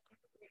judgment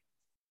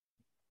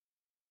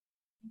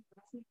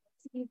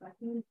by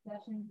human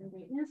possessions and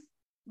greatness,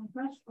 and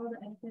crushed all the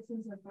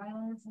edifices of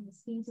violence and the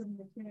schemes of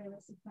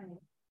materialistic planning.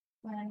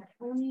 When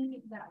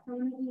only that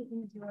permanently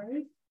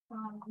endures,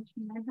 which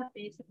men have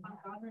based upon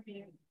God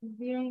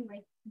revering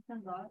righteousness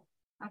and love,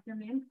 after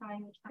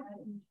mankind, which had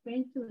in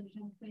strange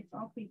delusion placed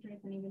all creatures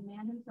and even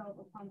man himself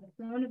upon the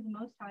throne of the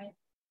Most High,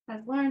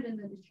 has learned in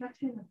the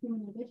destruction of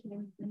human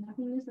ambition the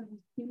nothingness of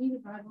his puny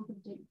rivals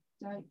of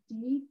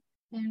deed,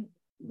 and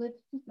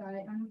lives to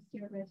die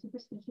unobscured by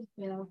superstitious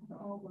veils of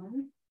all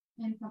one,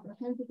 and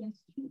comprehends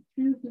against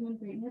true human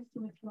greatness,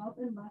 to which wealth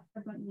and lust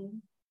are but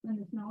means, when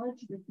this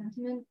knowledge, this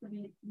sentiment of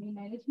a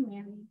united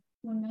humanity,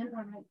 when men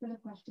are right for the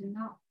question,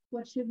 not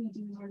what should we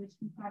do in order to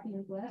be happy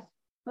and blessed,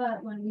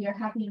 but when we are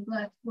happy and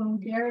blessed, when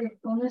we bear the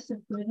fullness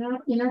of good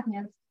in our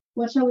hands,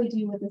 what shall we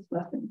do with this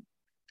blessing?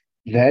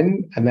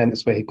 And then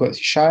that's where he quotes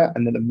Yeshaya,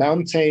 and then the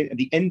mountain, at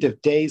the end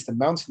of days, the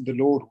mountain of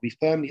the Lord will be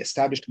firmly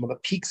established among the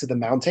peaks of the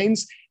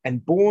mountains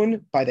and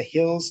borne by the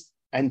hills,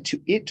 and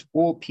to it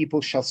all people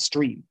shall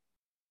stream.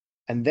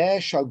 And there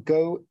shall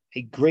go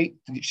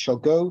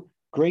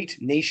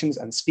great nations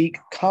and speak,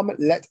 come,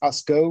 let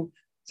us go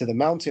to the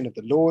mountain of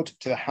the Lord,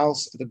 to the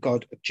house of the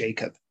God of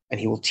Jacob. And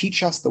he will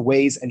teach us the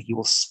ways, and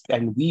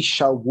we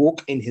shall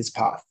walk in his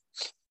path.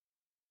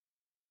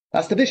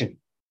 That's the vision.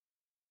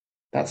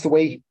 That's the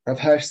way Rav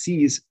Hirsch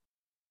sees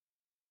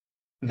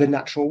the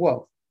natural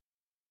world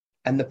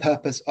and the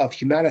purpose of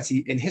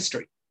humanity in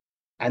history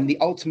and the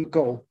ultimate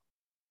goal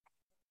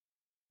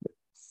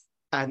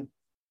and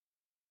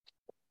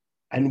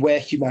where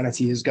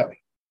humanity is going.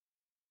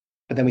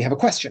 But then we have a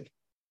question.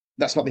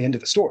 That's not the end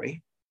of the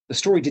story. The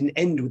story didn't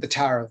end with the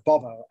Tower of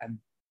Babel and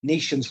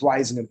nations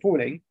rising and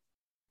falling.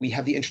 We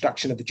have the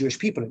introduction of the Jewish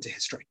people into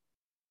history.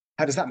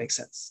 How does that make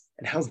sense?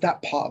 And how's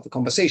that part of the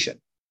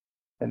conversation?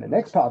 Then the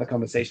next part of the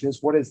conversation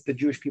is, what is the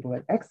Jewish people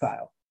in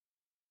exile?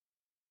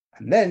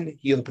 And then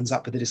he opens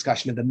up with the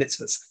discussion of the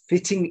mitzvahs,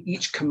 fitting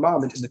each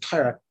commandment in the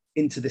Torah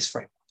into this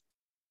framework.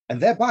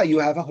 And thereby you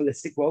have a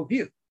holistic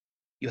worldview.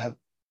 You have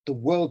the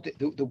world,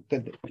 the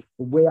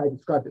way I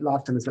described it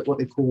last time is that what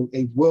they call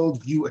a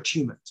worldview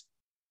attunement,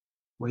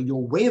 where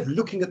your way of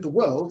looking at the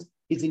world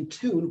is in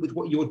tune with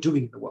what you're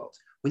doing in the world.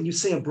 When you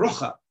say a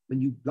bracha,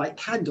 when you light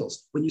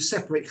candles, when you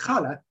separate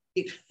challah,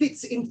 it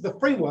fits into the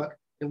framework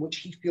in which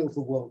he feels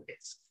the world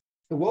is.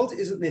 The world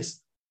isn't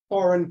this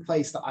foreign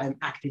place that I am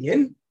acting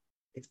in.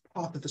 It's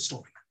part of the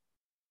story.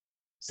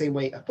 Same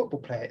way a football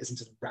player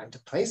isn't in a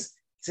random place.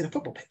 He's in a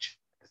football pitch.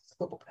 It's a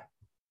football player.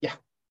 Yeah.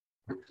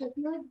 So I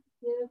feel like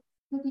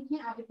because he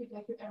can't advocate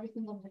for every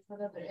single mitzvah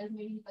that there is,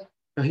 maybe like...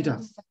 No, he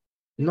does.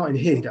 Not in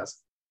here, he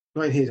does.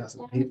 Not in here, he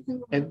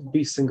doesn't.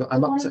 Every single...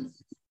 I'm up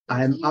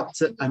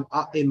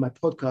in my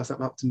podcast,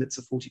 I'm up to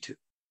mitzvah 42.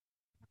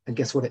 And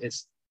guess what it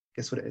is?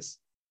 Guess what it is?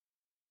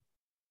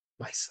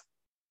 Mice.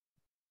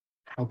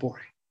 How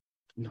boring.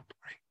 Not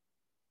boring.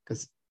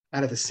 Because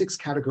out of the 6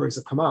 categories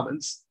of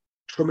commandments,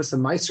 Trumas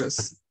and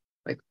Maestras,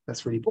 like,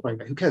 that's really boring,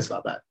 but who cares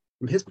about that?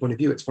 From his point of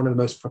view, it's one of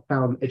the most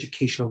profound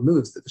educational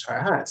moves that the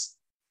Torah has.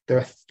 There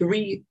are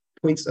 3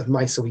 points of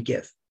Maisa we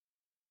give.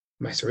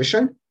 Maisa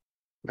Rishon,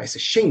 Maisa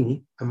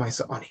Sheni, and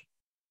Maisa Ani.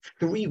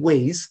 3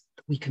 ways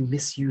that we can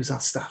misuse our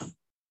stuff.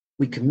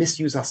 We can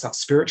misuse our stuff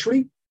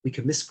spiritually, we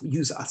can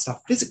misuse our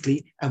stuff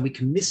physically, and we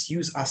can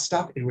misuse our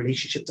stuff in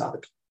relationship to other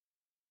people.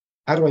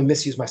 How do I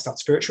misuse my stuff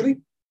spiritually?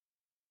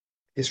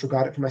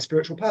 Disregard it for my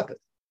spiritual purpose.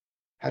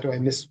 How do I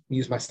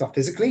misuse my stuff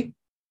physically?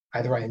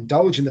 Either I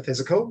indulge in the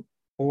physical,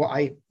 or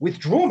I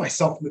withdraw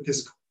myself from the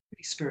physical in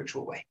a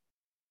spiritual way.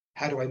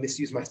 How do I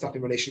misuse my stuff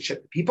in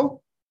relationship to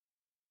people?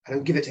 I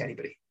don't give it to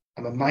anybody.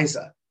 I'm a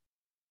miser.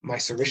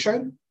 Miser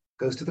Rishon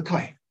goes to the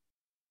Kohen.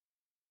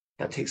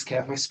 That takes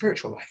care of my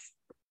spiritual life.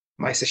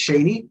 Miser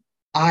Sheni,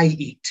 I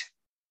eat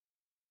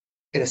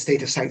in a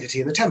state of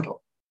sanctity in the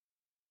temple.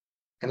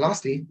 And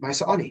lastly,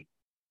 Miser Ani,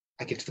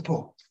 I give to the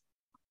poor.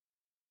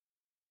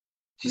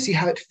 Do you see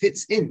how it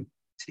fits in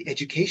to the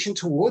education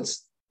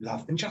towards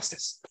love and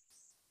justice?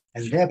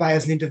 And thereby,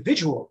 as an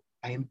individual,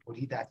 I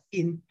embody that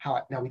in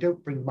how now we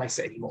don't bring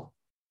Maisa anymore.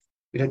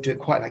 We don't do it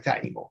quite like that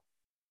anymore.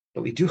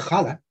 But we do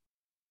Challah.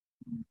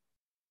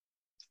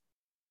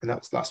 And that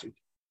was last week.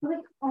 Like,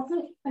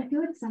 also, I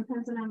feel like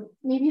sometimes when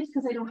maybe it's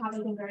because I don't have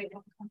anything very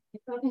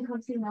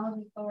encompassing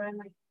knowledge before, and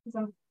like,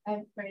 because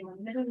I'm very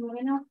limited in what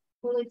I know.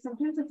 But like,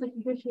 sometimes it's like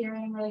you're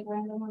hearing, or like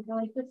random, or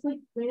like, just like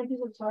random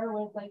pieces of Torah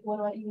where it's like, what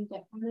do I even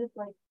get from this?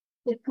 Like,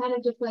 it's kind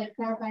of just like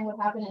clarifying what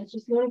happened. It's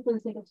just learning for the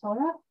sake of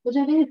Torah, which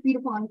I think is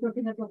beautiful and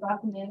because that's what God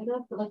commanded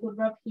us. But like would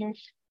Rav here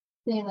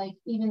say like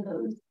even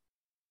those,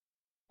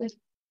 like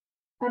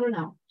I don't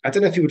know. I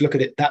don't know if you would look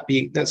at it that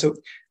being that. So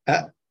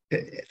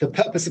the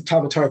purpose of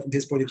Talmud Torah from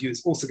his point of view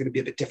is also going to be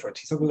a bit different.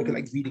 He's not going to look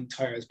at like reading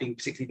Torah as being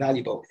particularly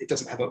valuable. It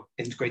doesn't have an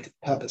integrated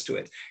purpose to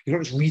it. You're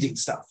not just reading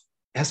stuff.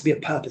 It has to be a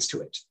purpose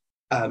to it.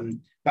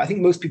 But I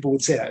think most people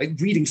would say that like,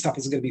 reading stuff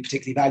isn't going to be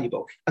particularly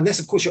valuable, unless,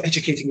 of course, you're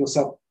educating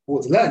yourself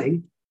towards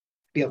learning, to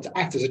be able to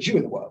act as a Jew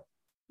in the world.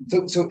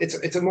 So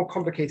it's a more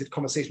complicated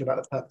conversation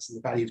about the purpose and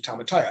the value of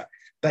Talmud Torah.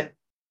 But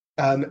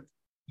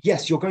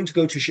yes, you're going to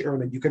go to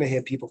Shiurim and you're going to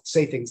hear people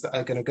say things that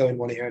are going to go in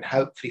one ear and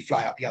hopefully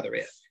fly out the other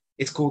ear.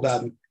 It's called, I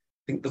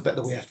think the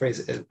better way I phrase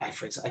it is,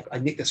 I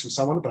nicked this from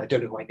someone, but I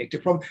don't know who I nicked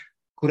it from,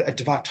 called it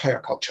a Dvar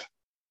Torah culture.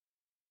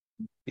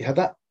 You heard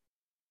that?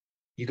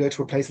 You go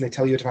to a place and they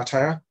tell you a Dvar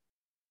Torah,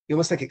 you're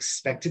almost like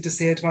expected to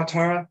say a Dvar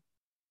Torah.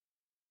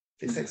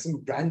 It's like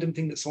some random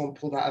thing that someone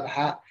pulled out of a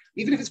hat.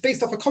 Even if it's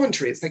based off a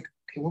commentary, it's like,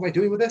 okay, what am I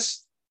doing with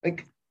this?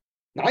 Like,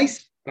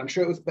 nice. I'm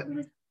sure it was, but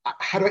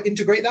how do I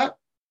integrate that?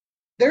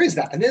 There is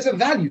that, and there's a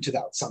value to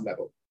that at some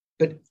level.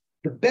 But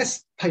the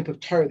best type of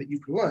Torah that you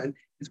can learn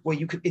is where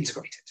you can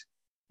integrate it.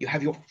 You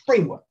have your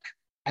framework,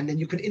 and then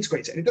you can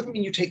integrate it. And it doesn't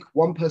mean you take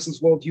one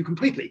person's worldview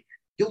completely.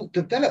 You'll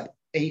develop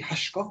a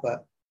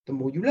hashkafa the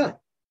more you learn.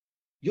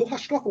 Your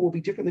hashkafa will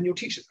be different than your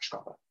teacher's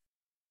hashkafa.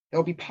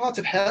 There'll be parts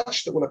of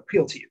Hersh that will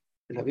appeal to you,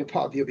 and there'll be a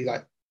part of you will be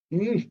like,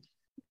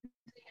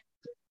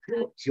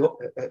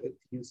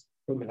 use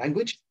Roman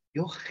language,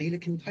 you're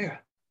chelik in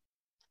Torah.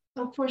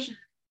 Oh, portion.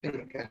 There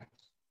you go.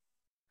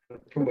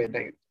 From way of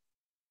saying it.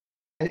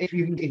 And if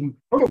you can get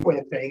from a way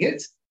of saying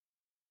it,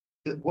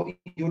 that what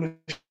your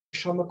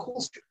neshama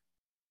calls to.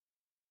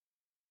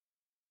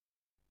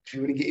 If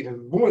you want to get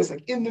even more, it's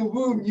like in the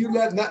womb, you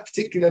learn that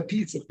particular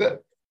piece of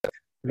that.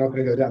 We're not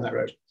going to go down that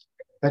road.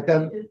 But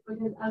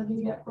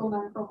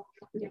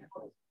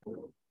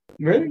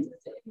really?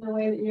 The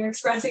way that you're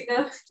expressing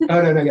them.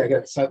 Oh no,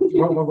 yeah. So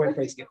one way of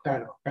phrasing it.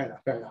 Fair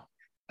enough.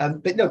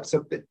 But no,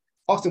 but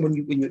often when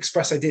you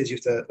express ideas, you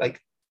have to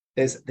like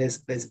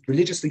there's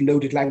religiously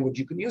loaded language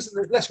you can use, and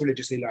there's less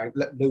religiously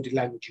loaded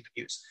language you can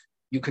use.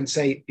 You can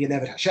say be an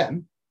Eved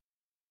Hashem.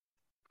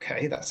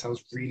 Okay, that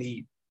sounds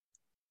really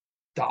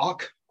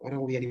dark. I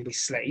don't want to be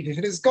anybody's slave if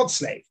it is God's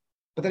slave.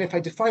 But then if I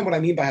define what I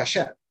mean by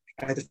Hashem,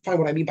 and I define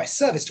what I mean by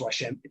service to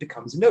Hashem, it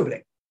becomes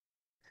ennobling.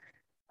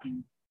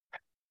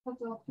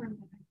 That's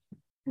alternative.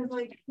 Because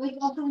like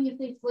also when you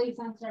say slaves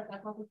on stuff,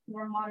 that's also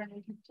more modern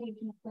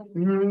interpretation of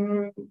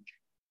slaves.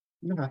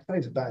 No,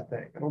 slave's a bad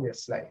thing. I don't want to be a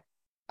slave.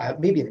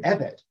 Maybe an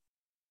Eved.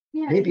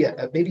 Yeah.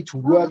 Maybe to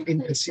work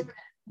in pursuit.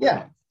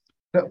 Yeah.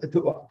 But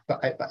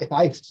if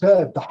I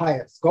serve the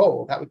highest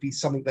goal, that would be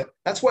something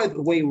that's why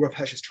the way Rav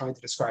Hirsch is trying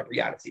to describe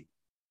reality.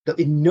 That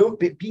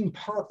being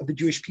part of the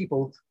Jewish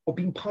people or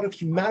being part of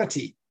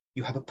humanity,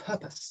 you have a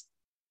purpose.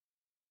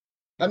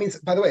 That means,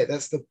 by the way,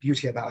 that's the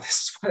beauty about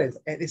this.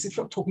 It's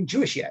not talking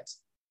Jewish yet.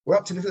 We're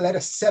up to the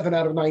letter 7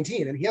 out of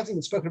 19, and he hasn't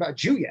even spoken about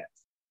Jew yet.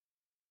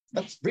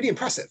 That's really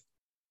impressive.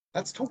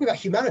 That's talking about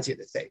humanity at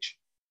this stage.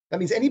 That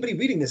means anybody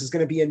reading this is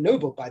going to be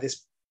ennobled by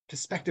this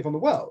perspective on the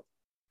world.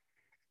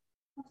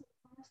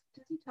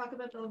 Does he talk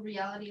about the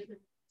reality of the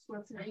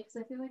sports tonight? Because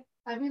I feel like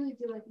I really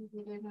do like these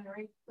videos that are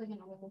like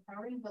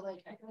empowering, but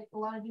like I feel like a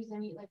lot of Jews I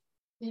meet like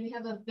maybe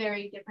have a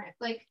very different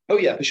like. Oh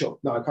yeah, for sure.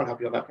 No, I can't help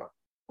you on that front.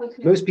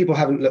 Okay. Most people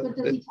haven't looked.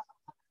 But does he talk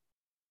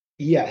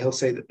yeah, he'll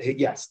say that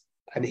yes,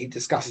 and he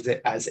discusses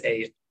it as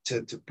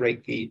to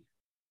break the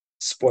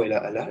spoiler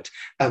alert.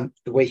 The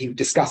way he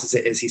discusses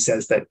it is he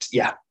says that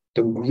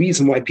the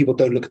reason why people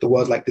don't look at the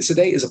world like this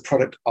today is a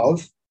product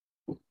of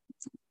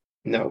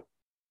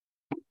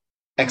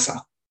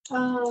exile.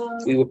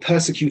 We were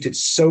persecuted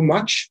so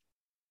much.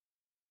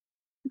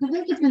 I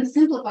think it's been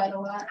simplified a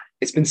lot.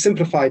 It's been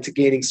simplified to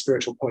gaining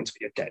spiritual points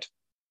when you're dead.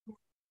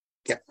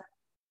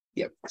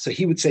 Yeah. So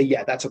he would say,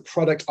 that's a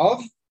product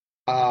of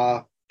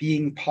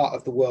being part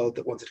of the world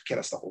that wanted to kill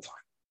us the whole time.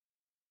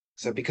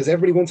 So because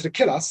everybody wanted to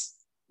kill us,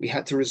 we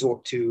had to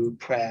resort to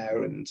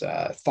prayer and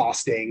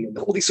fasting and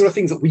all these sort of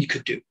things that we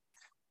could do.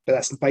 But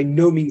that's by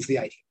no means the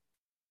ideal.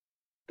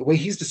 The way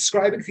he's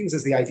describing things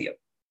is the ideal.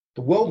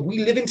 The world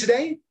we live in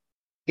today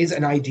is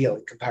an ideal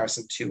in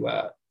comparison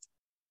to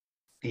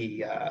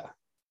the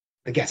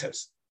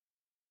ghettos.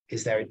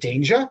 Is there a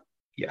danger?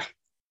 Yeah,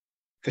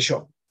 for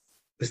sure.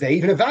 Is there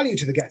even a value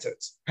to the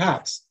ghettos?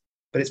 Perhaps,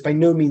 but it's by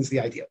no means the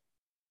ideal.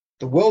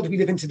 The world we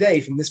live in today,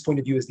 from this point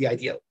of view, is the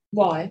ideal.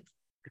 Why?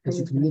 Because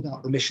you can live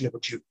out the mission of a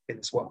Jew in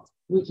this world.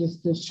 Which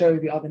is to show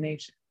the other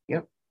nation.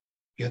 Yeah,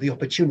 you have the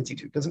opportunity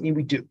to. Doesn't mean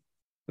we do.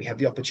 We have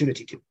the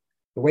opportunity to.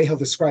 The way he'll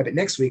describe it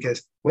next week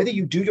is whether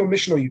you do your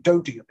mission or you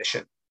don't do your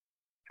mission,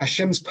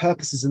 Hashem's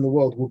purposes in the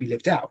world will be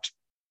lived out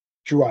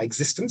through our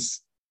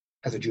existence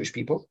as a Jewish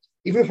people,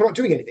 even if we're not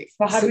doing anything.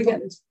 But how do we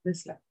get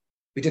this letter?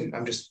 We didn't.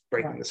 I'm just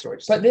breaking the story.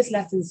 But this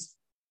letter's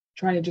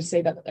trying to just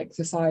say that like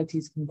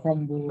societies can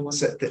crumble. And...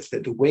 So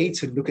the way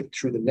to look at it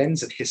through the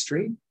lens of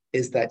history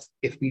is that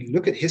if we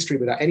look at history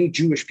without any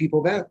Jewish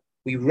people there,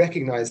 we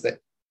recognize that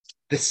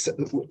this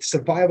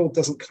survival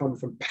doesn't come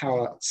from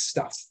power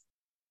stuff.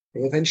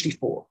 They eventually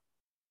fall.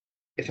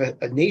 If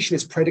a nation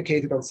is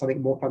predicated on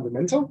something more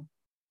fundamental,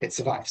 it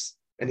survives.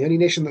 And the only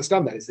nation that's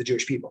done that is the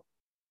Jewish people.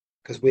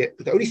 Because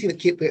the only thing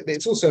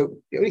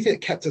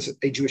that kept us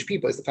a Jewish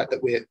people is the fact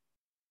that we're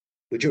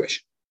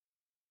Jewish.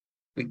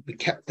 We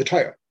kept the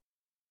Torah.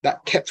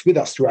 That kept with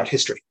us throughout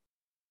history.